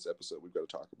children in this episode we've got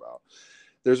to talk about.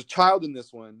 There's a child in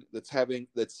this one that's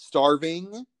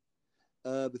starving.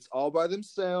 That's all by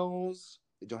themselves.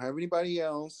 They don't have anybody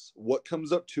else. What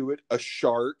comes up to it? A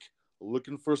shark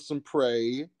looking for some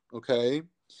prey. Okay.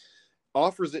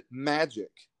 Offers it magic.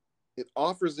 It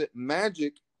offers it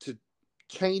magic to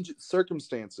change its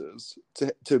circumstances,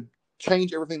 to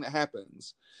change everything that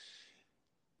happens.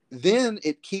 Then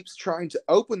it keeps trying to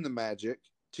open the magic,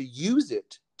 to use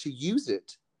it,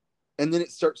 and then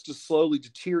it starts to slowly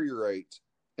deteriorate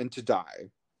and to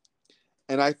die.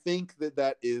 And I think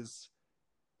that is...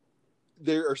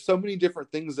 there are so many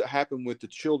different things that happen with the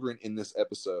children in this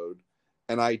episode,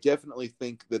 and I definitely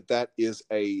think that is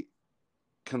a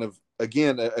kind of,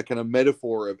 again, a kind of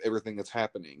metaphor of everything that's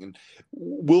happening. And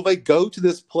will they go to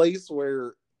this place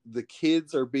where the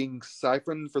kids are being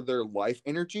siphoned for their life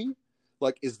energy?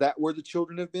 Like, is that where the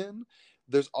children have been?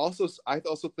 I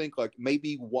also think, like,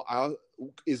 maybe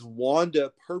is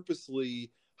Wanda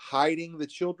purposely hiding the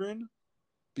children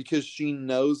because she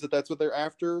knows that that's what they're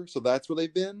after, so that's where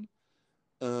they've been?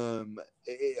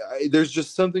 There's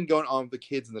just something going on with the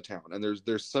kids in the town, and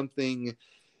there's something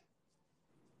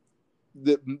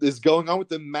that is going on with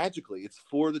them magically. It's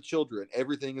for the children.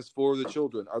 Everything is for the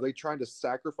children. Are they trying to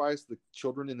sacrifice the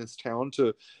children in this town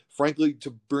to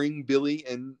bring Billy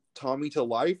and Tommy to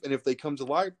life? And if they come to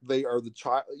life, they are the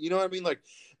child. You know what I mean? Like,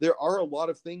 there are a lot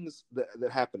of things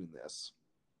that happen in this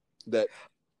that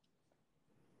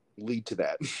lead to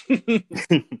that.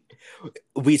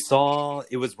 We saw,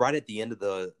 it was right at the end of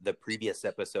the previous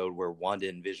episode where Wanda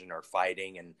and Vision are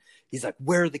fighting, and he's like,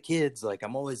 where are the kids? Like,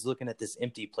 I'm always looking at this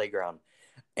empty playground.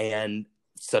 And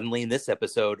suddenly in this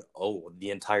episode, the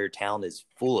entire town is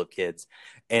full of kids.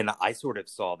 And I sort of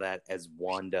saw that as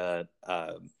Wanda,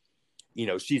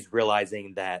 she's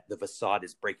realizing that the facade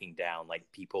is breaking down. Like,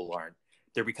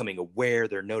 they're becoming aware,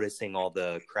 they're noticing all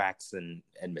the cracks and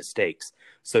mistakes.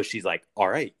 So she's like, all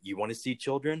right, you want to see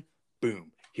children?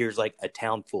 Boom. Here's like a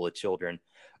town full of children.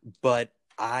 But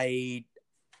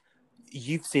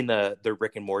you've seen the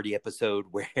Rick and Morty episode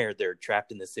where they're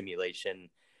trapped in the simulation,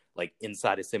 like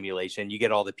inside a simulation. You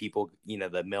get all the people,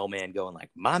 the mailman going like,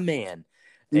 my man.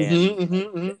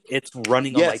 And it's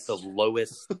running on like the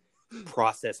lowest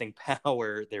processing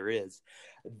power there is.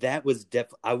 That was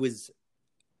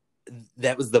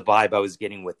that was the vibe I was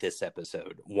getting with this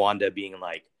episode. Wanda being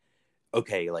like,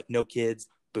 okay, like, no kids,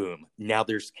 boom, now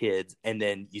there's kids. And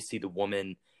then you see the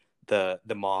woman, the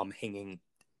mom hanging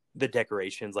the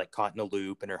decorations like caught in a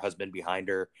loop, and her husband behind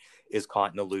her is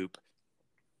caught in a loop.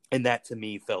 And that to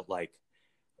me felt like,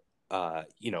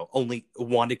 only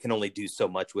Wanda can only do so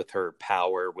much with her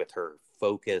power, with her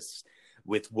focus,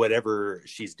 with whatever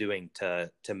she's doing to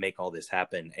make all this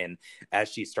happen. And as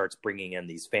she starts bringing in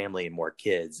these family and more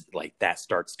kids, like that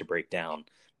starts to break down.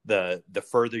 The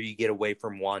further you get away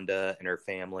from Wanda and her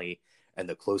family, and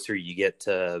the closer you get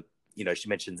to, she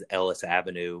mentions Ellis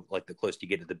Avenue, like the closer you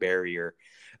get to the barrier,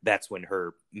 that's when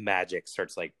her magic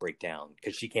starts like break down,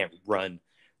 because she can't run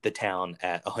the town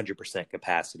at 100%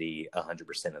 capacity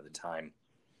 100% of the time.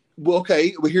 Well,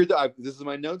 okay, well, this is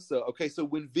my notes though. Okay, so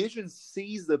when Vision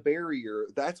sees the barrier,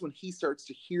 that's when he starts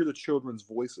to hear the children's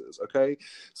voices. Okay,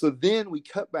 so then we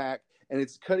cut back, and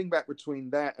it's cutting back between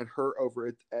that and her over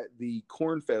at the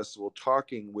Corn Festival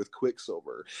talking with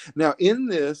Quicksilver. Now, in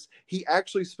this, he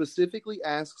actually specifically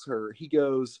asks her, he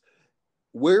goes,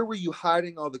 "Where were you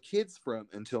hiding all the kids from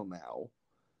until now?"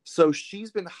 So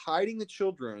she's been hiding the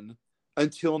children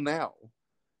until now.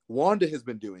 Wanda has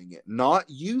been doing it, not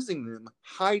using them,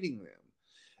 hiding them.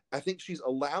 I think she's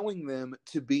allowing them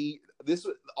to be this.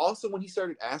 Also, when he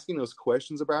started asking those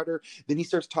questions about her, then he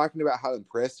starts talking about how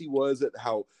impressed he was at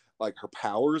how, like, her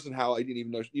powers, and how I didn't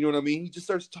even know, you know what I mean? He just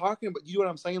starts talking about, you know what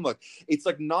I'm saying? Like, it's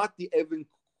like not the Evan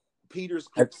Peters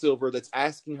Quicksilver that's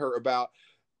asking her about,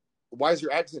 why is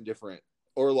your accent different?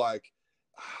 Or like,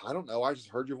 I don't know, I just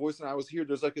heard your voice and I was here.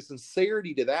 There's like a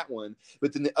sincerity to that one,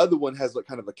 but then the other one has like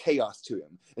kind of a chaos to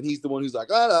him, and he's the one who's like,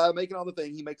 making all the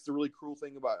thing. He makes the really cruel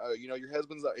thing about, your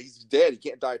husband's he's dead, he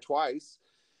can't die twice.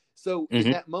 So in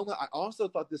that moment, I also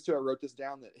thought this too. I wrote this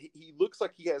down, that he looks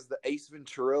like he has the Ace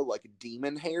Ventura like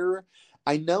demon hair.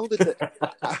 I know that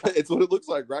it's what it looks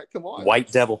like, right? Come on,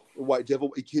 White Devil.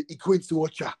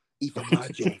 Iquinsuocha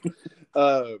Ifamaje.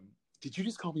 Did you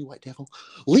just call me White Devil?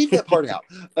 Leave that part out.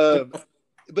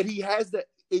 But he has that.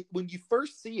 When you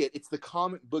first see it, it's the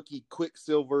comic booky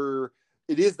Quicksilver.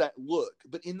 It is that look.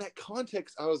 But in that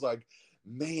context, I was like,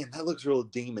 man, that looks real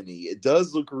demon-y. It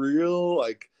does look real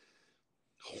like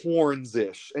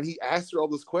horns-ish. And he asks her all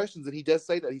those questions, and he does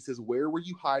say that. He says, "Where were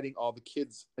you hiding all the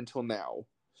kids until now?"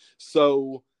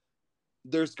 So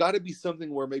there's got to be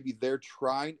something where maybe they're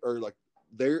trying, or like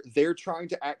they're trying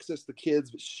to access the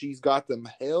kids, but she's got them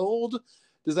held.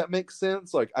 Does that make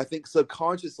sense? Like, I think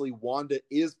subconsciously Wanda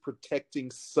is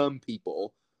protecting some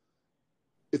people,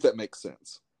 if that makes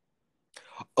sense.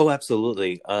 Oh,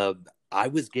 absolutely. I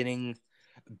was getting,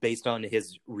 based on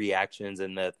his reactions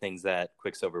and the things that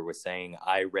Quicksilver was saying,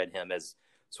 I read him as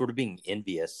sort of being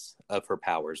envious of her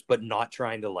powers, but not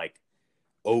trying to like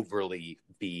overly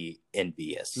be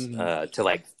envious, to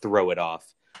like throw it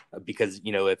off. Because,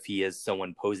 if he is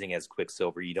someone posing as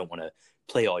Quicksilver, you don't want to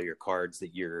play all your cards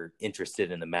that you're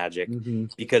interested in the magic,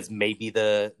 because maybe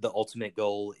the ultimate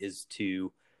goal is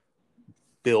to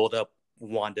build up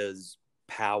Wanda's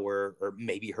power, or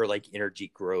maybe her like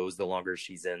energy grows the longer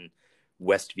she's in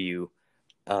Westview.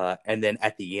 And then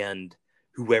at the end,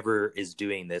 whoever is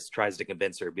doing this tries to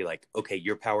convince her, be like, okay,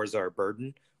 your powers are a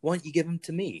burden. Why don't you give them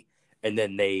to me? And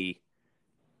then they,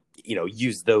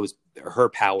 use her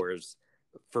powers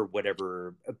for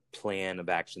whatever plan of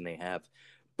action they have.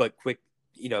 But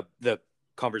the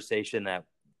conversation that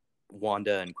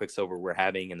Wanda and Quicksilver were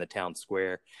having in the town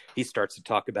square, he starts to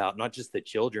talk about not just the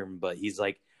children, but he's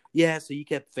like, yeah, so you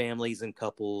kept families and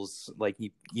couples, like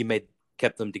you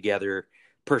kept them together.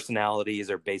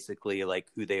 Personalities are basically like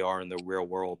who they are in the real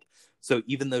world. So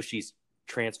even though she's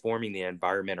transforming the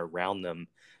environment around them,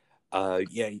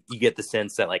 you get the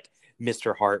sense that like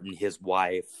Mr. Hart and his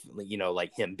wife,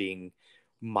 like him being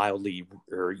mildly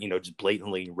or just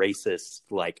blatantly racist,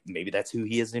 like maybe that's who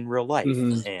he is in real life.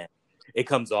 And it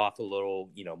comes off a little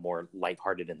more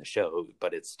lighthearted in the show,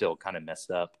 but it's still kind of messed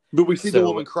up. But we see the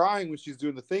woman crying when she's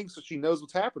doing the thing, so she knows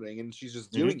what's happening, and she's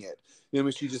just doing it.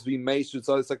 She's just being made. It's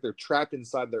like they're trapped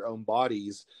inside their own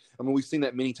bodies. I mean, we've seen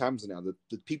that many times now.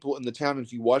 The people in the town,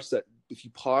 if you watch that, if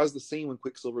you pause the scene when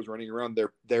Quicksilver's running around,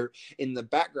 they're in the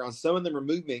background. Some of them are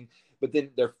moving, but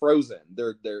then they're frozen.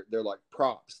 They're like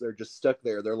props. They're just stuck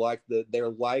there. They're like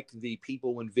the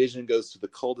people when Vision goes to the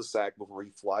cul-de-sac before he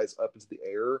flies up into the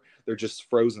air. They're just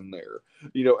frozen there.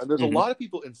 And there's a lot of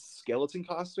people in skeleton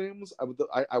costumes.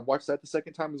 I watched that the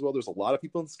second time as well. There's a lot of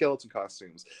people in skeleton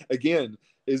costumes. Again,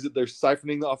 is it they're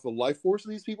siphoning off the life force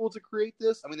of these people to create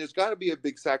this? I mean, there's got to be a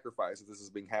big sacrifice if this is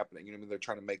being happening. They're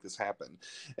trying to make this happen.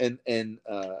 And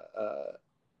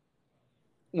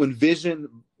when Vision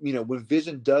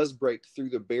does break through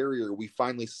the barrier, we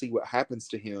finally see what happens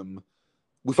to him.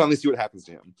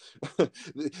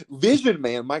 Vision,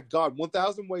 man, my God,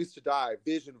 1,000 Ways to Die,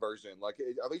 Vision version. Like,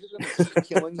 are they just going to keep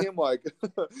killing him? Like,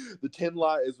 the 10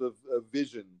 lives of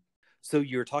Vision. So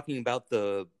you're talking about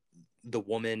the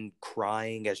woman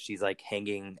crying as she's like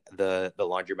hanging the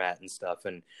laundromat and stuff,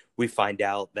 and we find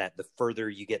out that the further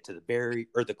you get to the barrier,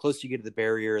 or the closer you get to the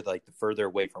barrier, like the further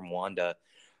away from Wanda,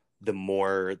 the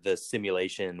more the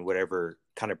simulation, whatever,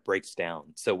 kind of breaks down.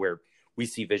 So where we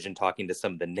see Vision talking to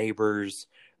some of the neighbors,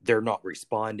 they're not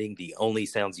responding. The only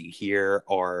sounds you hear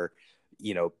are,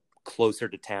 closer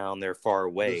to town. They're far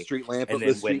away. The street lamp, and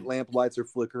then lamp lights are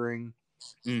flickering.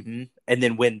 Mm-hmm. And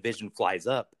then when Vision flies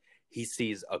up, he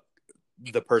sees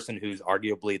the person who's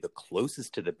arguably the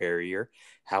closest to the barrier.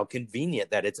 How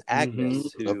convenient that it's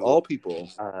Agnes, who, of all people.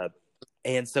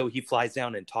 And so he flies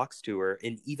down and talks to her.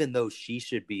 And even though she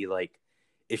should be like,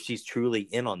 if she's truly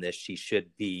in on this, she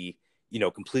should be,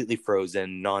 completely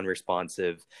frozen,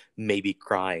 non-responsive, maybe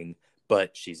crying,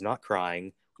 but she's not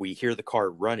crying. We hear the car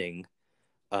running,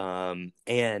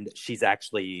 and she's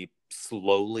actually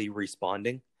slowly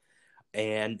responding.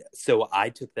 And so I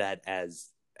took that as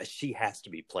she has to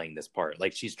be playing this part.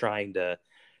 Like she's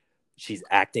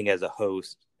acting as a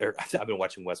host, or I've been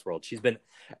watching Westworld. She's been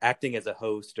acting as a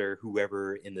host or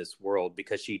whoever in this world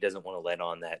because she doesn't want to let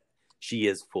on that she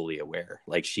is fully aware.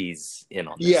 Like she's in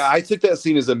on this. Yeah, I took that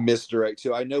scene as a misdirect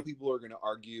too. I know people are going to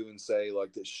argue and say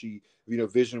like that she,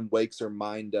 Vision wakes her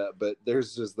mind up, but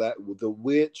there's just the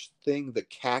witch thing, the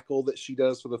cackle that she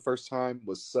does for the first time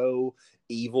was so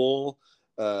evil.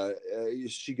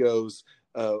 She goes,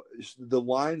 the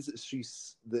lines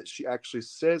that she actually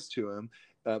says to him.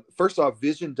 First off,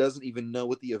 Vision doesn't even know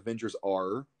what the Avengers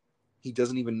are. He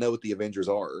doesn't even know what the Avengers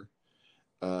are.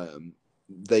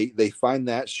 They find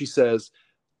that. She says,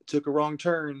 took a wrong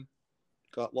turn,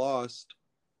 got lost.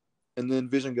 And then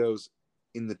Vision goes,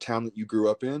 in the town that you grew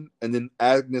up in? And then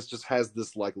Agnes just has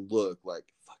this like look like,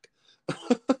 fuck.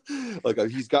 Like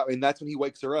he's got, and that's when he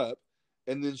wakes her up.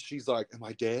 And then she's like, am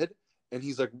I dead? And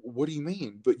he's like, what do you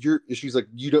mean? But she's like,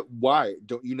 why?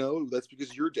 Don't you know? That's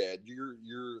because you're dead.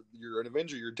 You're an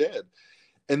Avenger. You're dead.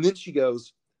 And then she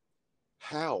goes,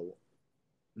 how?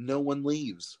 No one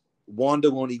leaves.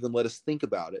 Wanda won't even let us think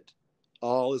about it.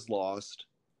 All is lost.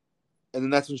 And then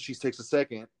that's when she takes a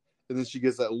second. And then she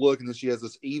gets that look. And then she has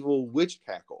this evil witch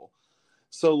cackle.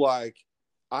 So like,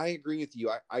 I agree with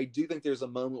you. I do think there's a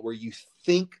moment where you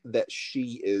think that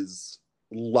she is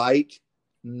like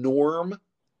Norm,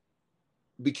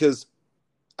 because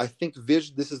I think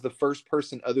Vision, this is the first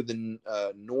person other than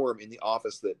Norm in the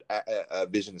office that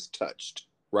Vision has touched,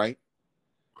 right?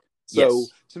 So yes.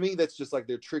 To me, that's just like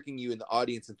they're tricking you in the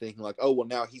audience and thinking like, oh, well,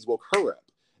 now he's woke her up.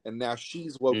 And now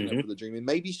she's woken up for the dream. And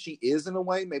maybe she is in a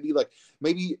way. Maybe,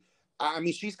 I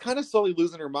mean, she's kind of slowly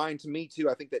losing her mind to me, too.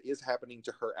 I think that is happening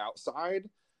to her outside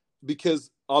because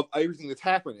of everything that's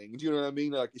happening. Do you know what I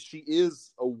mean? Like, she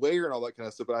is aware and all that kind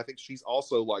of stuff. But I think she's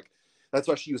also like, that's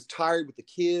why she was tired with the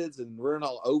kids and running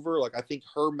all over. Like, I think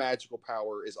her magical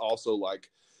power is also like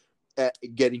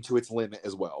getting to its limit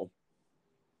as well.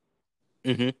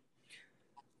 Mm-hmm.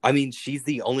 I mean, she's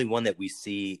the only one that we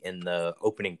see in the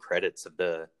opening credits of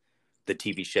the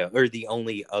TV show, or the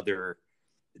only other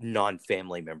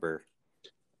non-family member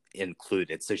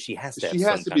included. So she has to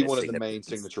be one of the main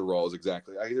signature roles.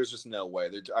 Exactly. There's just no way.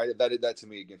 That to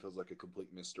me again feels like a complete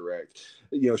misdirect.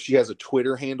 She has a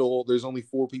Twitter handle. There's only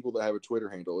 4 people that have a Twitter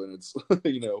handle, and it's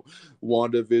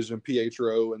Wanda, Vision,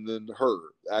 Pietro, and then her,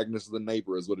 Agnes the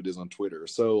neighbor, is what it is on Twitter.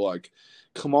 So like,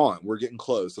 come on, we're getting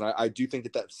close. And I do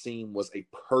think that scene was a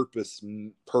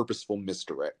purposeful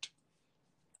misdirect.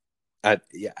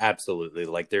 Yeah, absolutely.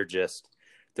 Like they're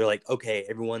like, okay,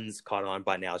 everyone's caught on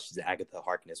by now. She's Agatha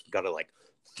Harkness. We got to like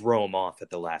throw them off at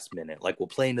the last minute. Like we'll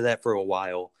play into that for a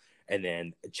while and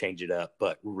then change it up.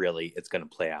 But really, it's going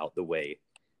to play out the way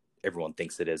everyone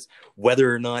thinks it is.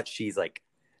 Whether or not she's like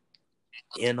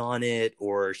in on it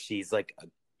or she's like a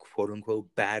quote unquote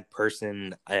bad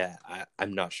person,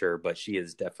 I'm not sure. But she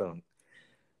is definitely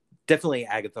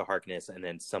Agatha Harkness, and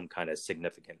then some kind of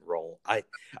significant role.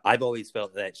 I've always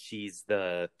felt that she's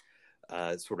the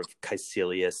sort of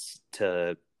Caecilius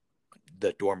to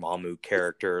the Dormammu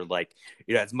character. Like,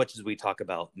 as much as we talk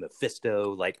about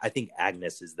Mephisto, like I think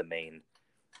Agnes is the main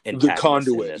the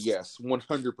conduit. Yes,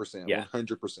 100%. Yeah.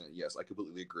 100%. Yes, I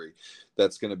completely agree.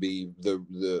 That's going to be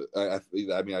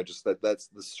that's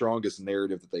the strongest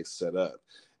narrative that they set up.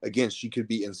 Again, she could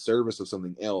be in service of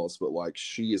something else, but like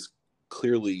she is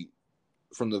clearly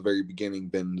from the very beginning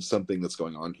been something that's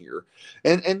going on here.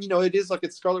 And it is like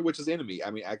it's Scarlet Witch's enemy. I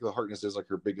mean, Agatha Harkness is like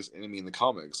her biggest enemy in the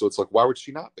comics. So it's like, why would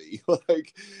she not be?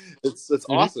 Like, it's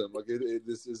awesome. Like,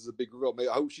 this is a big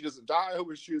reveal. I hope she doesn't die. I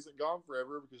hope she isn't gone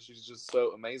forever because she's just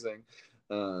so amazing.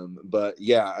 But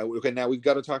yeah, okay, now we've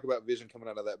got to talk about Vision coming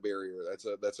out of that barrier.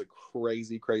 That's a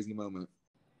crazy, crazy moment.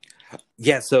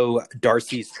 Yeah, so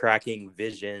Darcy's tracking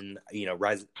Vision,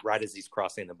 right as he's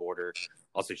crossing the border.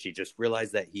 Also, she just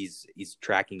realized that he's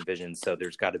tracking Vision, so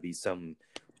there's got to be some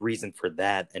reason for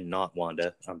that, and not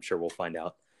Wanda. I'm sure we'll find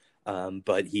out.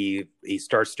 But he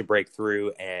starts to break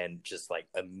through, and just like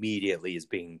immediately is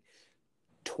being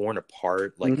torn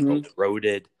apart, like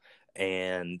eroded,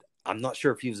 and I'm not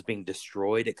sure if he was being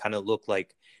destroyed. It kind of looked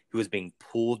like he was being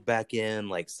pulled back in,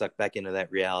 like sucked back into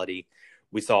that reality.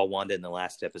 We saw Wanda in the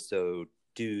last episode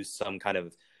do some kind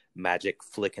of magic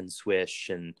flick and swish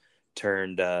and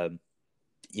turned the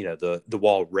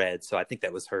wall red. So I think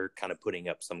that was her kind of putting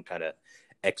up some kind of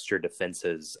extra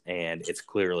defenses, and it's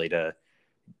clearly to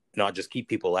not just keep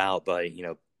people out, but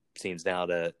seems now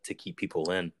to keep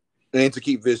people in. And to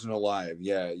keep Vision alive.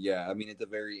 Yeah. I mean, at the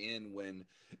very end, when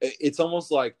it's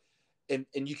almost like, and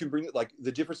you can bring it, like,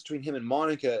 the difference between him and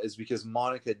Monica is because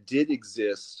Monica did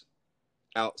exist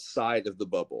outside of the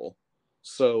bubble.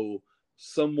 So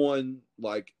someone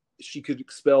like, she could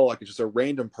expel like just a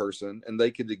random person and they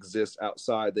could exist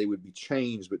outside. They would be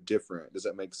changed but different. Does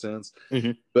that make sense?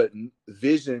 Mm-hmm. But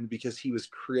Vision, because he was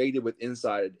created with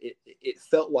inside, it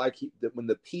felt like that when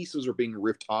the pieces were being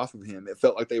ripped off of him, it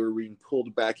felt like they were being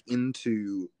pulled back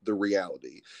into the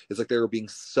reality. It's like they were being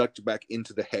sucked back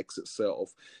into the hex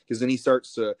itself. Because then he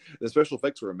starts to, the special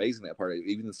effects were amazing that part.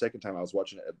 Even the second time I was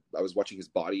watching it, I was watching his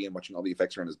body and watching all the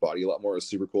effects around his body a lot more. It was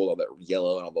super cool. All that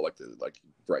yellow and all the like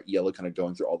bright yellow kind of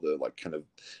going through all the like kind of,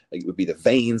 like, it would be the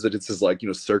veins, but it's his like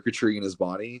circuitry in his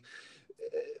body.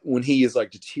 When he is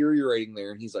like deteriorating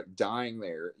there and he's like dying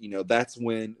there, that's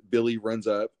when Billy runs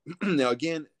up. Now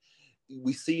again,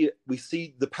 we see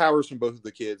the powers from both of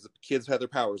the kids. The kids have their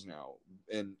powers now,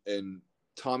 and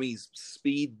Tommy's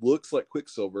speed looks like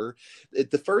Quicksilver.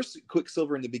 The first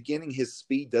Quicksilver in the beginning, his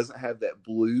speed doesn't have that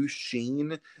blue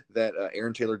sheen that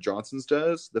Aaron Taylor Johnson's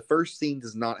does. The first scene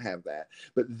does not have that.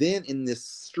 But then in this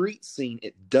street scene,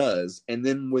 it does. And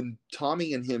then when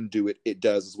Tommy and him do it, it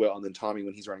does as well. And then Tommy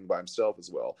when he's running by himself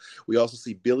as well. We also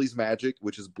see Billy's magic,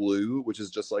 which is blue, which is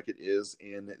just like it is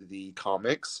in the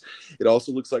comics. It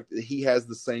also looks like he has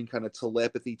the same kind of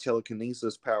telepathy,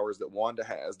 telekinesis powers that Wanda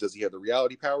has. Does he have the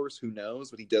reality powers? Who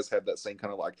knows? But he does have that same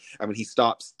kind of like, I mean, he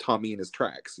stops Tommy in his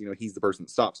tracks. He's the person that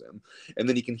stops him. And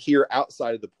then he can hear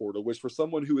outside of the portal, which for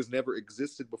someone who has never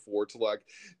existed before to like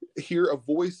hear a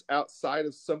voice outside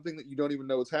of something that you don't even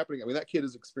know what's happening. I mean, that kid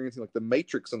is experiencing like the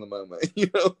Matrix in the moment,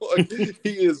 like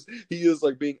he is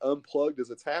like being unplugged as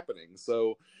it's happening.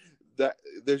 So that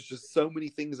there's just so many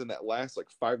things in that last like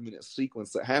 5-minute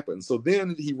sequence that happen. So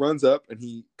then he runs up and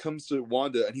he comes to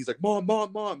Wanda and he's like,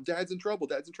 mom, dad's in trouble.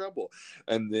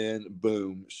 And then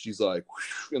boom, she's like,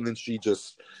 whoosh, and then she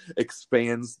just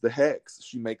expands the hex.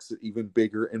 She makes it even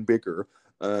bigger and bigger.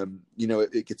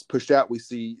 It gets pushed out. We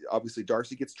see obviously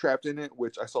Darcy gets trapped in it,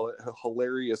 which I saw a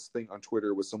hilarious thing on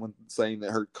Twitter with someone saying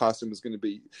that her costume is going to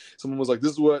be, someone was like,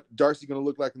 this is what Darcy going to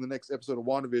look like in the next episode of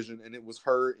WandaVision, and it was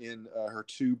her in her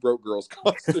two broke girls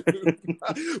costume,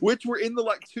 which were in the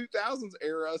like 2000s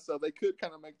era, so they could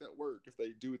kind of make that work if they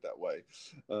do it that way.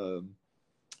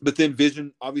 But then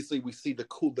Vision, obviously we see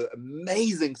the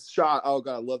amazing shot. Oh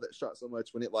God, I love that shot so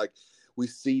much when it like, we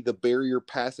see the barrier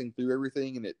passing through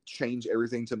everything and it changed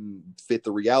everything to fit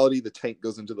the reality. The tank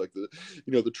goes into like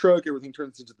the truck, everything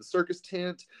turns into the circus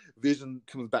tent. Vision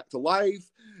comes back to life,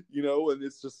 and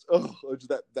it's just,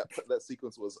 that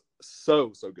sequence was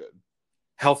so good.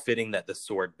 How fitting that the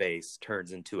sword base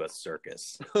turns into a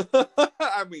circus.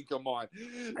 I mean, come on.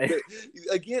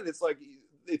 Again, it's like,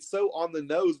 it's so on the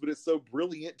nose, but it's so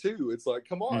brilliant too. It's like,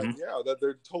 come on, mm-hmm. Yeah, that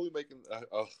they're totally making.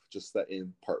 Just that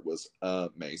end part was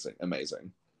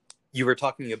amazing. You were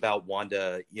talking about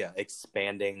Wanda,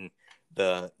 expanding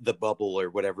the bubble or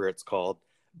whatever it's called,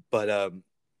 but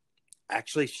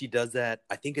actually she does that.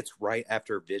 I think it's right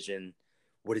after Vision.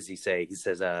 What does he say? He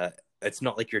says, "It's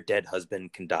not like your dead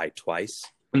husband can die twice."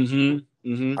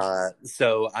 Mm-hmm. Mm-hmm.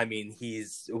 So, I mean,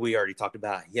 we already talked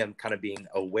about him kind of being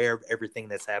aware of everything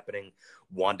that's happening.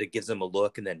 Wanda gives him a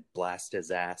look and then blasts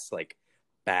his ass like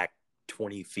back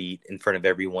 20 feet in front of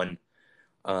everyone.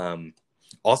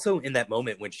 Also in that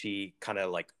moment when she kind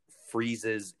of like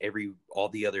freezes all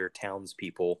the other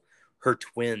townspeople, her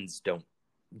twins don't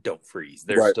freeze.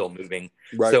 They're still moving.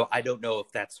 Right. So I don't know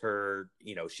if that's her,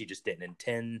 she just didn't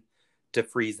intend to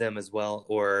freeze them as well,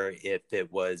 or if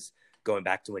it was going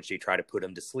back to when she tried to put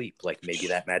him to sleep, like maybe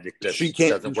that magic she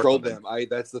can't control them.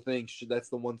 That's the thing. That's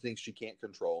the one thing she can't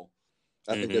control.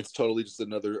 I think that's totally just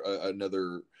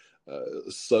another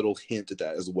subtle hint at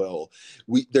that as well.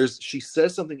 She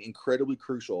says something incredibly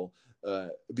crucial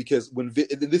Because when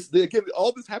this again,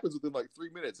 all this happens within like 3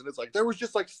 minutes, and it's like there was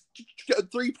just like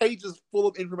 3 pages full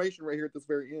of information right here at this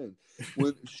very end.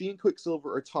 When she and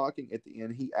Quicksilver are talking at the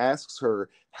end, he asks her,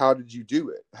 "How did you do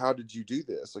it? How did you do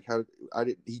this? Like, how I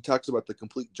did?" He talks about the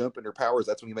complete jump in her powers.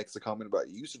 That's when he makes the comment about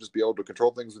you used to just be able to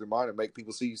control things with your mind and make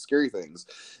people see scary things.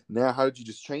 Now, how did you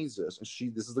just change this?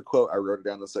 And this is the quote, I wrote it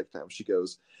down the second time. She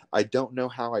goes, "I don't know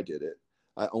how I did it.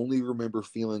 I only remember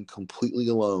feeling completely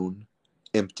alone,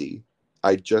 empty.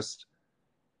 I just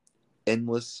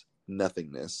endless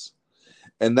nothingness."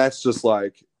 And that's just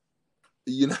like,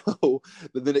 but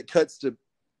then it cuts to,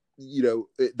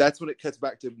 that's when it cuts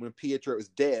back to when Pietro is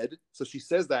dead. So she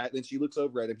says that, and then she looks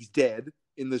over at him. He's dead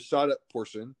in the shot up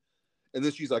portion. And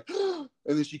then she's like, and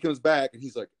then she comes back and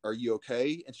he's like, "Are you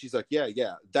okay?" And she's like,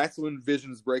 yeah. That's when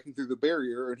Vision is breaking through the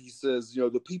barrier. And he says,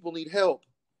 "The people need help."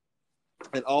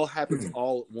 It all happens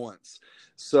all at once.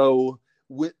 So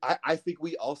I think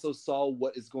we also saw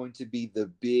what is going to be the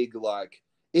big, like,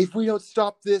 if we don't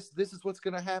stop this, this is what's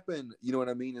going to happen. You know what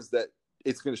I mean? Is that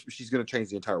she's going to change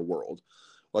the entire world.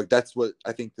 Like, that's what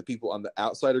I think the people on the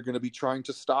outside are going to be trying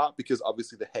to stop, because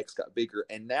obviously the hex got bigger.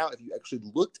 And now if you actually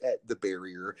looked at the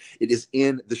barrier, it is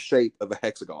in the shape of a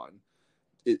hexagon.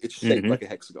 It's shaped like a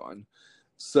hexagon.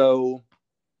 So,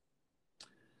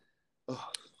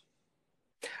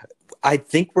 I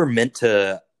think we're meant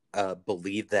to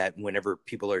believe that whenever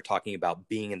people are talking about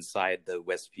being inside the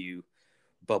Westview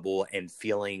bubble and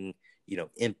feeling,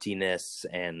 emptiness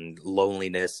and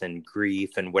loneliness and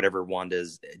grief and whatever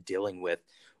Wanda's dealing with,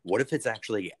 what if it's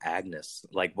actually Agnes?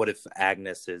 Like, what if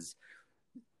Agnes is,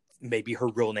 maybe her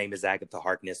real name is Agatha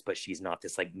Harkness, but she's not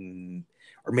this, like,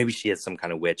 or maybe she is some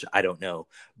kind of witch. I don't know.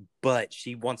 But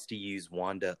she wants to use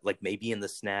Wanda, like, maybe in the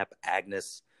snap,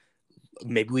 Agnes,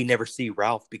 maybe we never see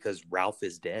Ralph because Ralph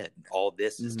is dead. All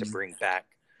this is to bring back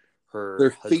her they're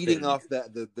husband. feeding off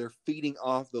they're feeding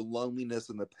off the loneliness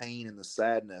and the pain and the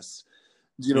sadness.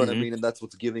 Do you know what I mean? And that's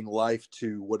what's giving life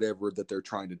to whatever that they're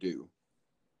trying to do.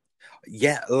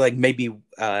 Yeah, like maybe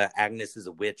Agnes is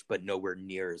a witch, but nowhere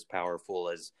near as powerful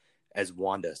as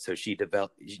Wanda. So she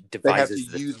devises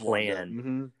this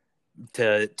plan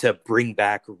to bring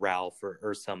back Ralph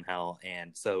or somehow.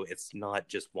 And so it's not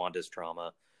just Wanda's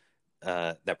trauma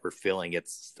that we're feeling,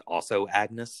 it's also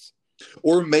Agnes.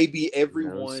 Or maybe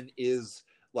everyone is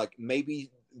like,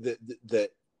 maybe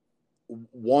that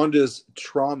Wanda's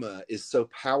trauma is so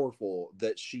powerful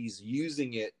that she's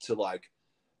using it to, like,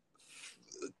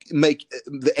 make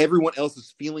everyone else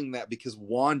is feeling that because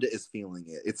Wanda is feeling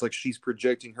it. It's like she's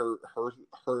projecting her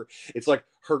it's like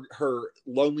her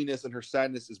loneliness and her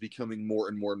sadness is becoming more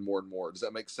and more and more and more. Does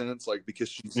that make sense? Like, because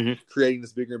she's creating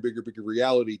this bigger and bigger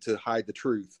reality to hide the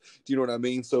truth. Do you know what I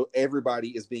mean? So everybody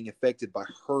is being affected by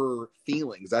her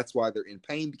feelings. That's why they're in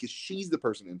pain, because she's the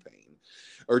person in pain,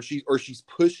 or she's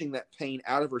pushing that pain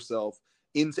out of herself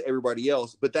into everybody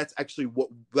else. But that's actually what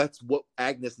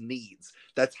Agnes needs.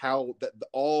 That's how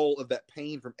all of that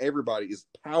pain from everybody is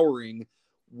powering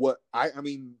what I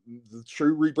mean, the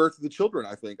true rebirth of the children.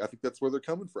 I think that's where they're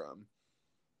coming from.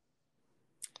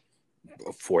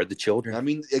 For the children. I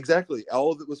mean, exactly.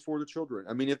 All of it was for the children.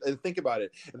 I mean, and think about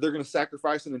it. If they're going to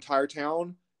sacrifice an entire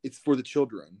town, it's for the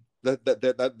children. That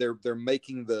they're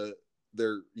making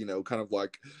they're kind of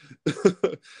like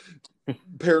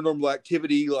Paranormal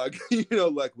Activity, like,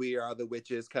 like, we are the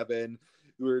witches coven,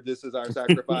 this is our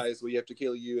sacrifice, we have to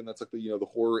kill you, and that's like the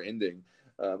horror ending.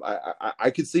 I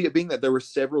could see it being that there were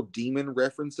several demon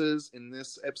references in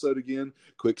this episode. Again,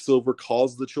 Quicksilver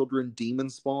calls the children demon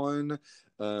spawn.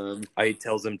 He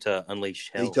tells them to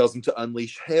unleash hell. He tells them to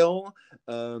unleash hell.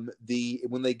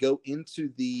 When they go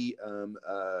into the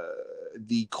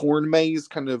corn maze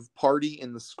kind of party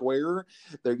in the square,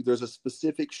 there's a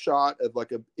specific shot of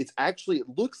like it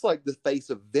looks like the face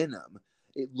of Venom.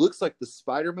 It looks like the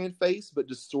Spider-Man face, but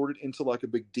distorted into like a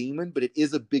big demon. But it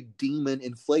is a big demon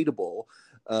inflatable.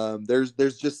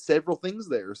 There's just several things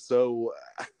there. So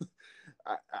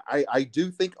I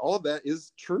do think all of that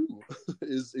is true,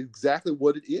 is exactly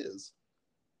what it is.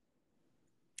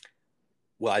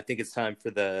 Well, I think it's time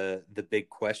for the big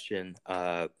question.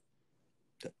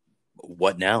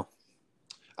 What now?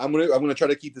 I'm gonna try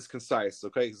to keep this concise,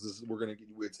 okay? Because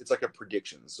it's like a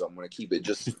prediction, so I'm gonna keep it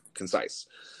just concise.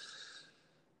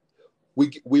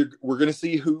 We're gonna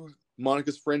see who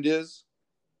Monica's friend is.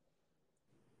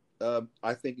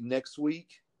 I think next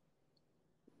week.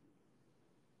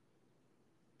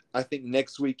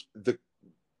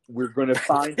 We're going to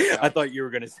find out. I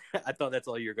thought that's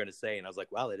all you were going to say, and I was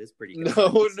like, wow, that is pretty good.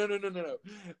 No.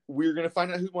 We're going to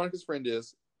find out who Monica's friend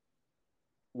is.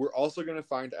 We're also going to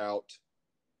find out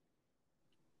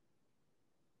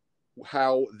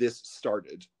how this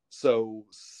started. So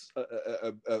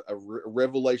a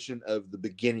revelation of the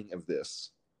beginning of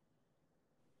this.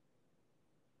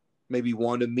 Maybe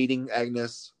Wanda meeting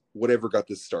Agnes, whatever got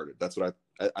this started. That's what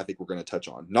I think we're going to touch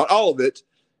on. Not all of it,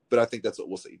 but I think that's what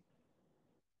we'll see.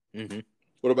 Mm-hmm.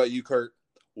 What about you, Kurt?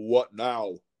 What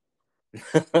now?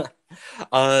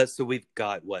 So we've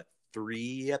got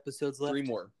 3 episodes left? 3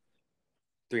 more.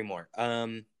 3 more.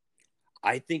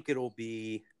 I think it'll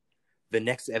be the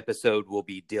next episode will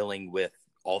be dealing with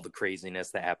all the craziness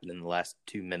that happened in the last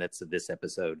 2 minutes of this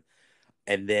episode.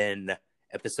 And then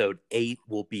episode 8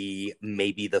 will be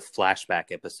maybe the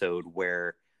flashback episode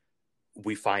where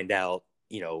we find out,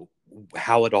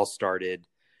 how it all started.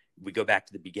 We go back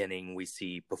to the beginning, we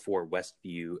see before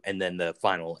Westview, and then the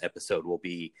final episode will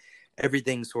be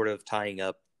everything sort of tying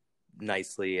up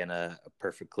nicely in a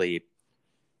perfectly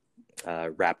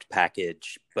wrapped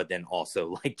package, but then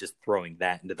also like just throwing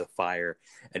that into the fire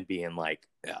and being like,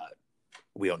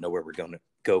 we don't know where we're going to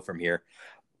go from here.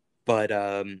 But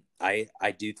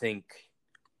I do think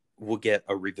we'll get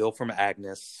a reveal from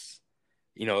Agnes,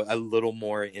 a little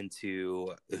more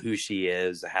into who she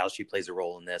is, how she plays a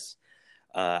role in this.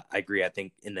 I agree. I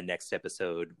think in the next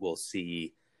episode, we'll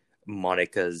see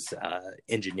Monica's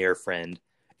engineer friend.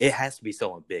 It has to be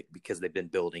someone big because they've been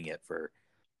building it for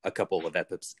a couple of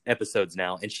episodes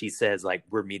now. And she says, like,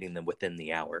 we're meeting them within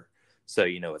the hour. So,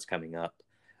 it's coming up.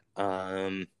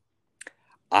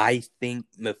 I think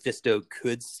Mephisto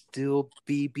could still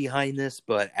be behind this,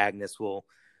 but Agnes will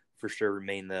for sure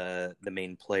remain the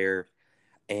main player.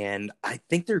 And I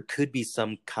think there could be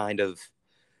some kind of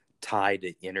tie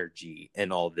to energy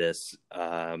in all this.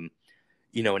 And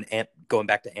going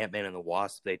back to Ant-Man and the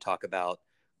Wasp, they talk about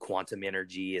quantum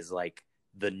energy is like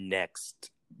the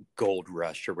next gold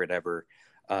rush or whatever.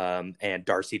 And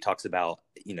Darcy talks about,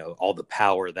 all the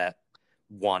power that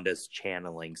Wanda's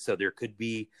channeling. So there could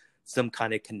be some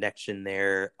kind of connection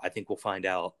there. I think we'll find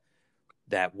out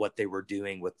that what they were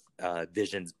doing with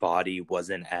Vision's body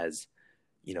wasn't as,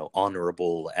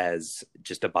 honorable as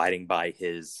just abiding by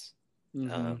his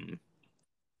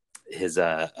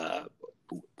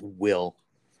will.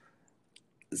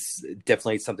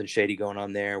 Definitely something shady going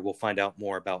on there. We'll find out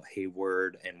more about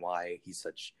Hayward and why he's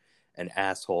such an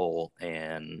asshole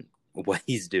and what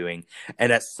he's doing.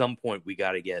 And at some point we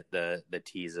got to get the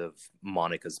tease of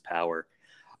Monica's power.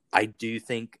 I do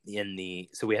think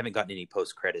so we haven't gotten any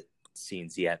post-credit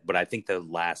scenes yet, but I think the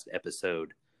last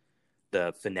episode,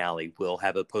 the finale, will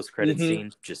have a post-credit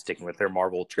scene, just sticking with their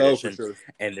Marvel tradition. Oh, for sure.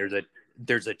 And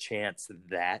there's a chance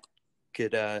that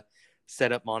could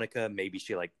set up Monica. Maybe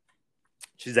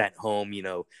she's at home,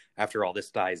 after all this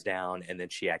dies down, and then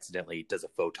she accidentally does a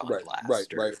photon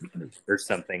blast or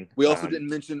something. We also didn't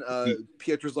mention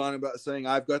Pietro's line about saying,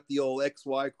 I've got the old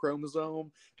XY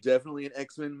chromosome. Definitely an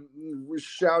X-Men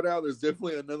shout out. There's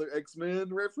definitely another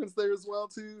X-Men reference there as well,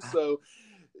 too. So,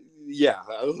 yeah.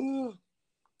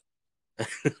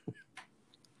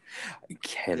 I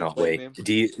cannot wait. Man.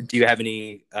 Do you have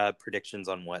any predictions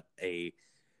on what we're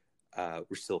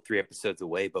still 3 episodes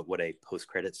away, but what a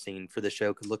post-credit scene for the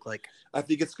show could look like? I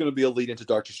think it's going to be a lead into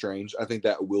Doctor Strange. I think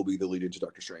that will be the lead into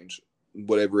Doctor Strange,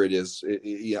 whatever it is.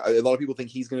 A lot of people think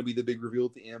he's going to be the big reveal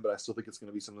at the end, but I still think it's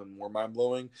going to be something more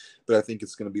mind-blowing. But I think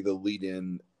it's going to be the lead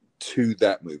in to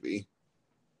that movie.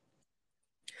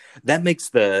 That makes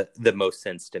the most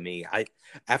sense to me.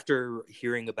 After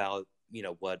hearing about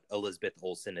what Elizabeth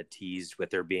Olsen had teased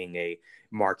with there being a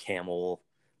Mark Hamill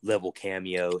level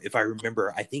cameo, if I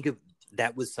remember, I think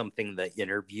that was something the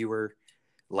interviewer,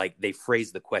 like, they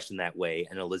phrased the question that way,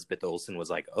 and Elizabeth Olsen was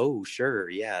like, oh sure,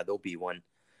 yeah, there'll be one.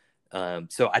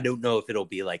 So I don't know if it'll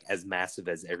be like as massive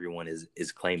as everyone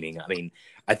is claiming. I mean,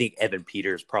 I think Evan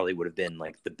Peters probably would have been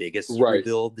like the biggest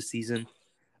reveal of the season,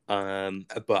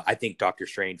 but I think Doctor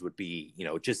Strange would be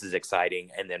just as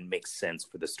exciting, and then makes sense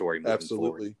for the story moving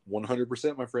forward.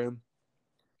 100%, my friend.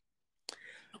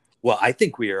 Well, I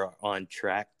think we are on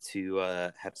track to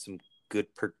have some good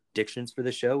predictions for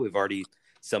the show.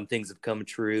 Some things have come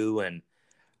true, and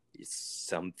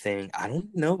something, I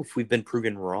don't know if we've been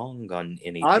proven wrong on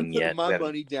anything yet. I'm putting my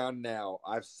money down now.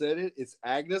 I've said it. It's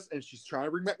Agnes, and she's trying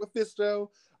to bring back Mephisto.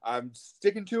 I'm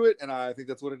sticking to it, and I think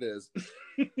that's what it is.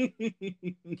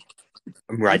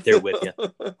 I'm right there with you.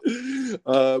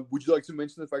 Would you like to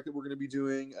mention the fact that we're going to be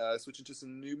doing switching to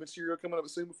some new material coming up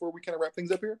soon before we kind of wrap things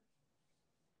up here?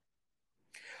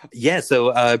 Yeah,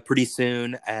 so pretty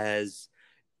soon, as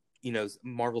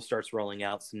Marvel starts rolling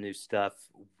out some new stuff,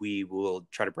 we will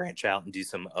try to branch out and do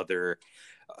some other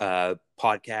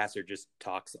podcasts or just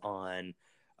talks on,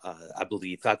 I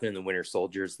believe, Falcon and the Winter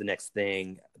Soldier is the next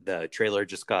thing. The trailer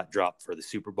just got dropped for the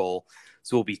Super Bowl,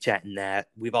 so we'll be chatting that.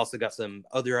 We've also got some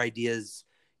other ideas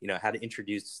how to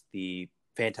introduce the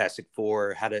Fantastic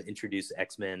Four, how to introduce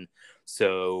X-Men.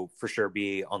 So for sure,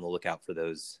 be on the lookout for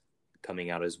those coming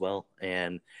out as well.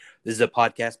 And this is a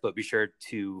podcast, but be sure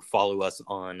to follow us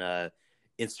on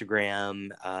Instagram,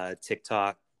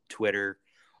 TikTok, Twitter,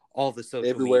 all the social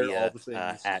Everywhere, media, all the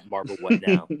things. at Marvel What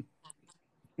Now.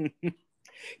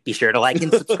 Be sure to like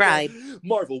and subscribe.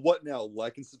 Marvel What Now?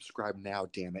 Like and subscribe now,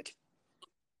 damn it.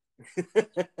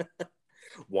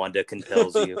 Wanda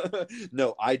compels you.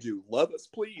 No, I do. Love us,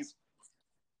 please.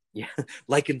 Yeah,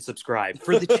 like and subscribe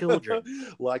for the children.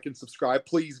 Like and subscribe,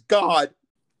 please. God.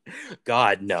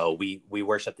 God, no, we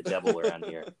worship the devil around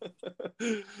here.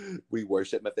 We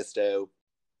worship Mephisto.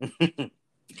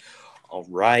 All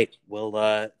right.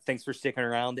 Well, thanks for sticking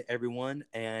around, everyone.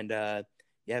 And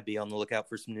be on the lookout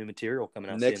for some new material coming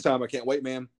out Next soon. time. I can't wait,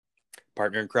 man.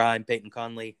 Partner in crime, Peyton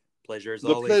Conley. Pleasure as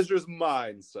The always. pleasure's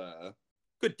mine, sir.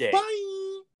 Good day. Bye.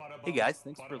 Hey guys,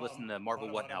 thanks for listening to Marvel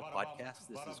What Now podcast.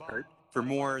 This is Kurt. For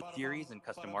more theories and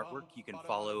custom artwork, you can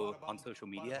follow on social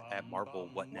media at Marvel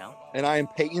What Now. And I am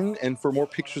Peyton, and for more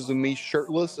pictures of me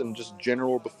shirtless and just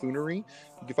general buffoonery,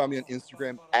 you can find me on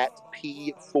Instagram at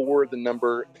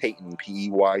P4Peyton,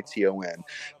 Peyton.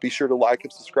 Be sure to like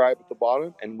and subscribe at the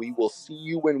bottom, and we will see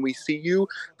you when we see you,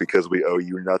 because we owe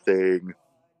you nothing.